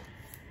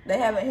they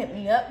haven't hit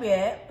me up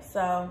yet.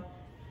 So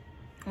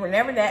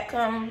whenever that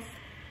comes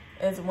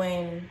is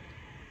when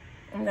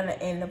I'm gonna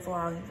end the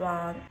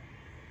vlog.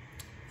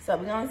 So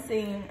we're gonna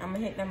see. I'm gonna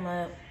hit them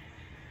up.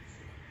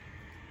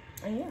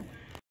 And yeah.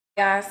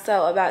 Guys,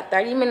 so about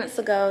 30 minutes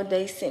ago,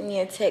 they sent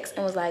me a text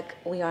and was like,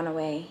 we on the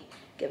way.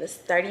 Give us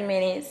 30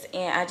 minutes.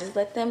 And I just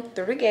let them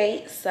through the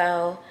gate.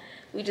 So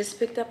we just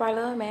picked up our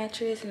little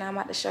mattress and I'm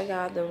about to show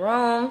y'all the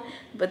room.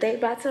 But they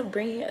about to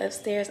bring it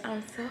upstairs.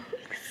 I'm so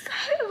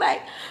excited.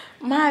 Like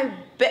my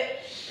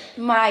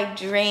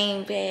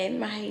dream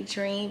bed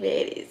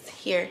is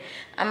here.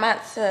 I'm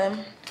about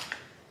to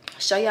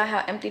show y'all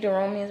how empty the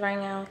room is right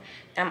now.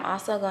 I'm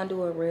also gonna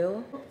do a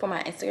reel for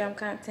my Instagram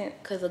content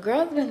because the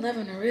girls been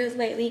loving the reels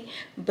lately,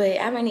 but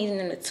I've been needing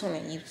them to tune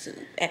in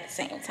YouTube at the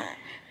same time.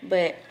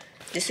 But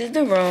this is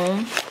the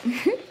room.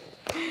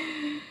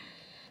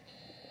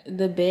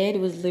 The bed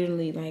was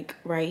literally like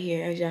right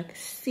here, as y'all can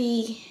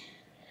see.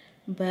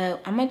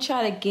 But I'm gonna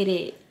try to get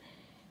it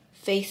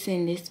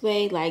facing this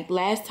way. Like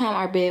last time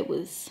our bed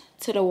was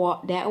to the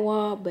wall, that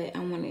wall, but I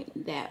wanted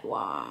that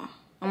wall.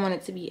 I want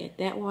it to be at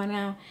that wall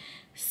now,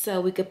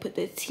 so we could put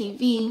the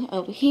TV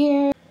over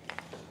here.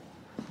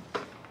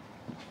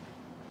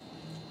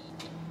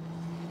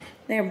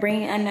 They're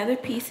bringing another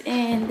piece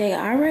in. They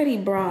already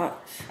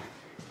brought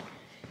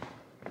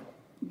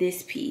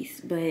this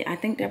piece, but I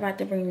think they're about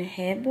to bring the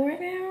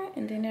headboard out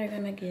and then they're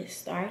gonna get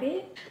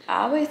started.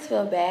 I always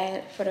feel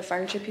bad for the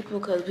furniture people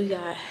because they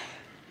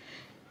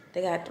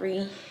got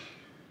 3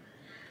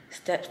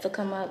 steps to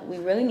come up. We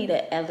really need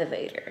an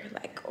elevator,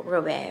 like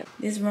real bad.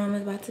 This room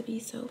is about to be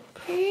so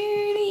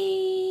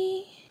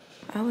pretty.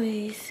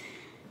 Always.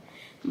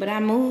 But I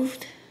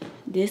moved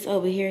this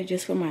over here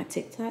just for my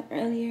TikTok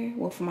earlier.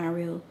 Well, for my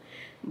reel.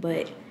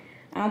 But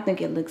I don't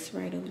think it looks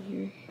right over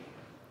here.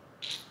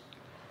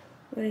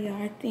 What do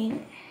y'all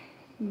think?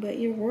 But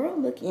your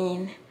world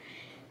looking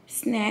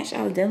snatched.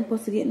 I was definitely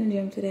supposed to get in the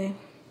gym today.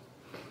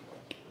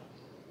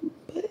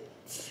 But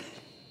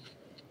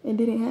it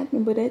didn't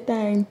happen, but that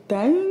thing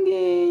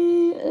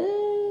banging.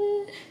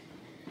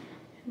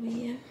 But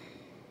yeah,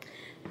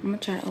 I'm gonna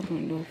try to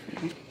open the door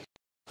for you.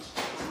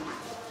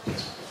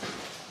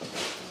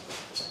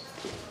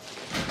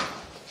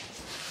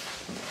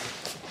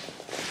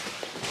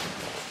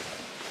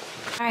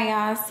 Alright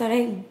y'all, so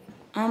they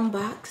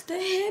unboxed the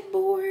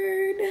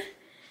headboard.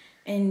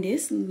 And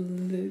this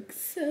looks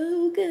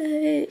so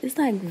good. It's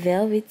like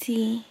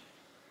velvety.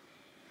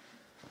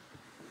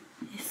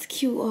 It's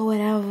cute or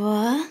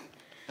whatever.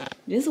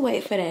 Just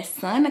wait for that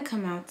sun to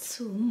come out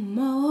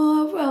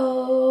tomorrow.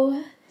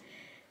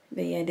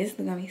 But yeah, this is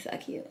gonna be so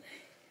cute.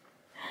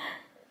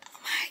 Oh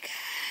my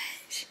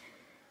gosh.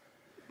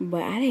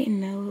 But I didn't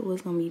know it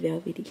was gonna be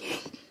velvety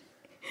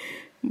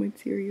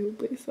material,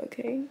 but it's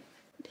okay.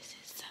 This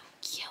is so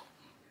cute.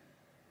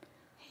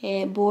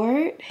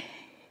 Headboard.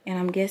 And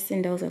I'm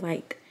guessing those are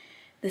like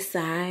the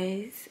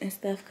size and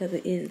stuff because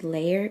it is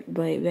layered.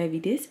 But baby,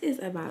 this is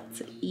about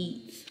to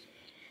eat.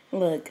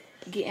 Look,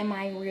 getting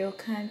my real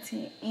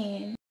content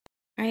in.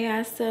 Alright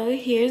y'all, so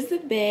here's the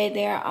bed.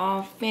 They're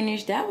all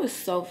finished. That was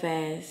so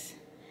fast.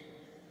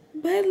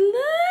 But look.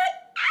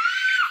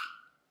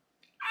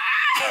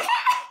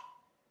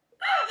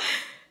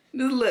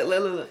 Just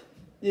look.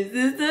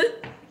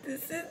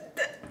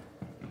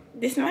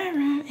 This is my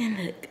room. And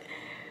look,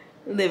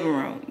 living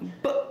room.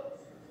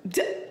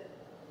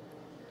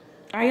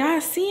 Are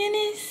y'all seeing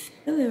this?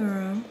 The living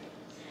room.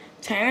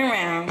 Turn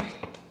around.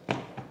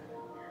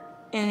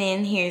 And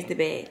then here's the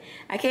bed.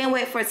 I can't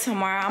wait for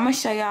tomorrow. I'm gonna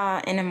show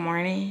y'all in the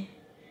morning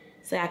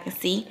so y'all can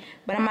see.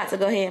 But I'm about to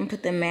go ahead and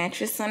put the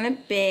mattress on the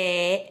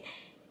bed.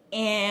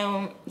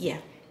 And yeah,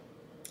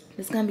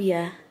 it's gonna be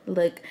a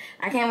look.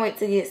 I can't wait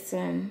to get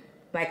some,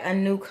 like a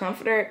new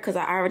comforter because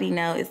I already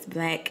know it's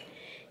black.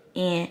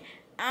 And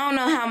I don't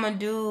know how I'm gonna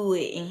do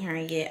it in here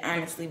yet,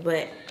 honestly,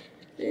 but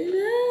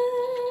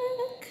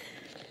look.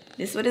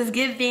 This is what it's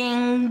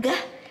giving,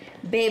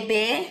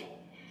 baby.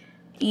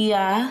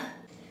 Yeah.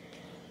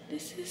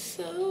 This is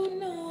so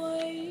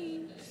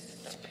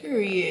nice.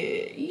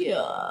 Period.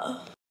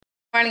 Yeah.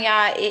 Morning,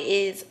 y'all. It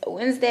is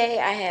Wednesday.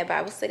 I had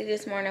Bible study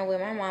this morning with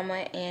my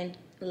mama, and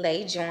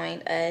Lay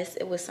joined us.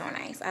 It was so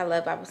nice. I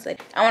love Bible study.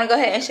 I want to go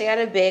ahead and show y'all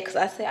the bed because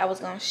I said I was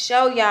going to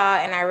show y'all,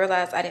 and I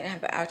realized I didn't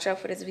have an outro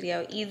for this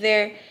video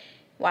either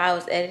while I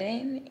was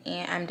editing,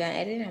 and I'm done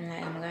editing. I'm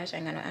like, oh my gosh, I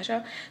ain't got no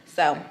outro.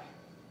 So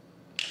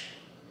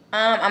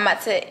I'm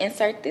about to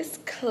insert this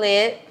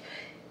clip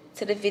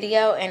to the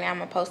video, and I'm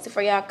gonna post it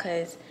for y'all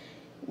because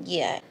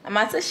yeah, I'm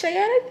about to show y'all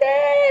the bed.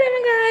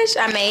 Oh my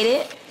gosh, I made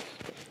it.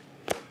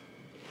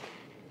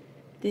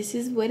 This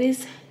is what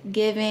it's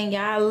giving,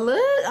 y'all. Look,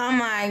 oh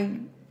my,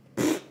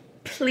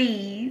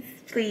 please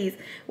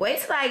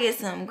wait till I get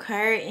some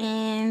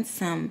curtains,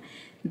 some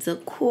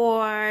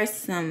decor,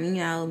 some, you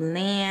know,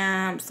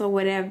 lamps or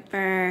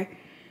whatever.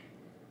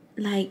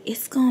 Like,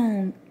 it's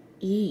gonna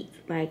eat.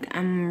 Like,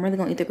 I'm really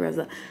gonna eat the girls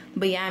up.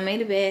 But yeah, I made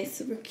a bed,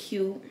 super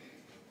cute.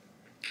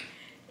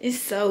 It's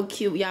so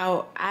cute,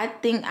 y'all. I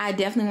think I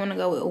definitely want to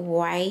go with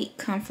white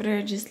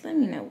comforter. Just let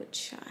me know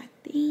what y'all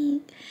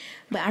think.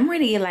 But I'm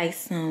ready to get like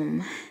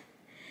some,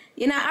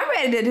 you know, I'm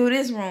ready to do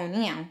this room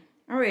now.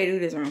 I'm ready to do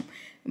this room.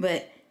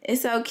 But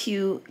it's so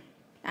cute.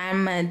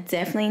 I'm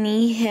definitely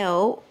need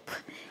help.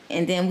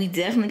 And then we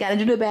definitely got to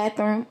do the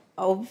bathroom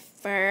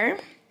over.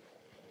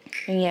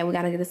 And yeah, we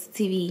got to get us a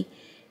TV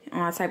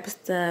and all type of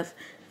stuff.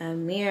 A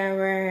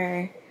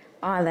mirror,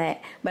 all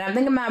that. But I'm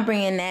thinking about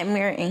bringing that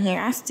mirror in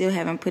here. I still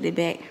haven't put it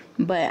back.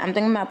 But I'm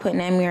thinking about putting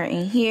that mirror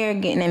in here.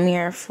 Getting a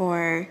mirror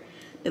for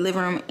the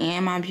living room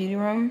and my beauty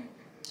room.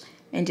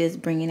 And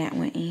just bringing that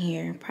one in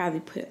here.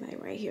 Probably put it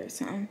like right here or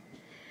something.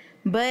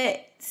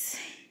 But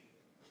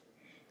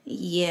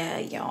yeah,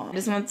 y'all.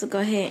 Just wanted to go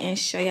ahead and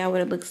show y'all what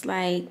it looks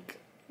like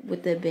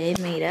with the bed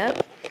made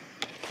up.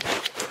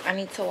 I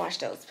need to wash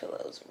those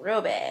pillows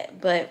real bad.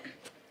 But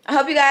I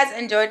hope you guys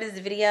enjoyed this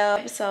video.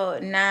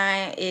 Episode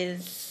 9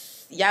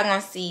 is, y'all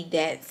gonna see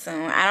that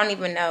soon. I don't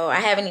even know. I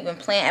haven't even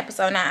planned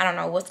episode 9. I don't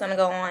know what's gonna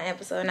go on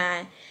episode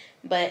 9.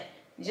 But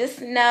just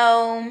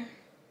know,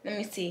 let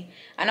me see.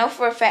 I know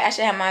for a fact I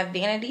should have my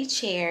vanity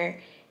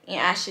chair, and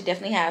I should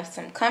definitely have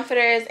some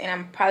comforters, and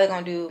I'm probably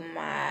gonna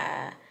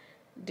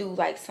do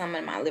like some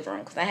in my living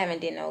room because I haven't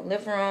did no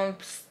living room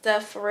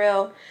stuff for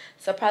real.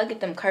 So I'll probably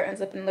get them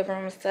curtains up in the living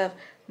room and stuff.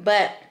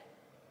 But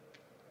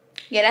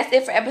yeah, that's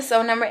it for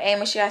episode number 8.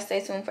 Make sure y'all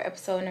stay tuned for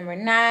episode number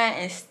 9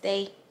 and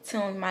stay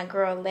tuned. My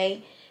girl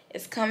Lay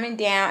is coming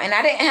down, and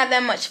I didn't have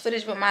that much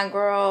footage with my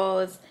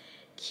girls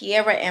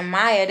Kiera and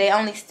Maya. They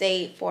only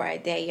stayed for a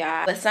day,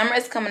 y'all. But summer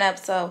is coming up,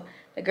 so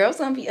the girls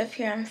gonna be up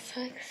here. I'm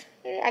so excited.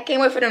 I can't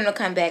wait for them to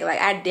come back.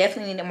 Like, I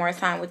definitely needed more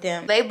time with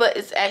them. Layba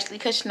is actually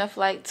catching a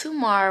flight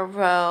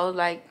tomorrow,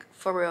 like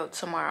for real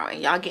tomorrow,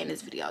 and y'all getting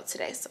this video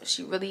today. So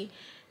she really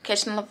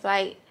catching a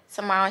flight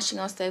tomorrow, and she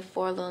gonna stay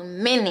for a little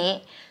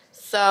minute.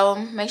 So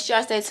make sure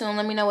y'all stay tuned.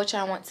 Let me know what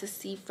y'all want to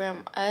see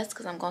from us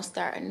because I'm gonna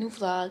start a new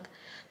vlog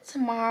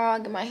tomorrow.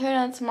 Get my hair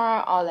done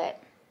tomorrow, all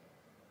that.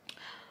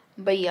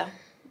 But yeah,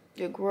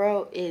 your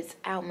girl is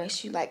out. Make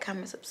sure you like,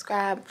 comment,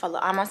 subscribe, follow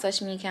all my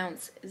social media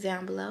accounts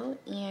down below,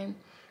 and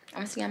I'm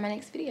gonna see you on my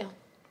next video.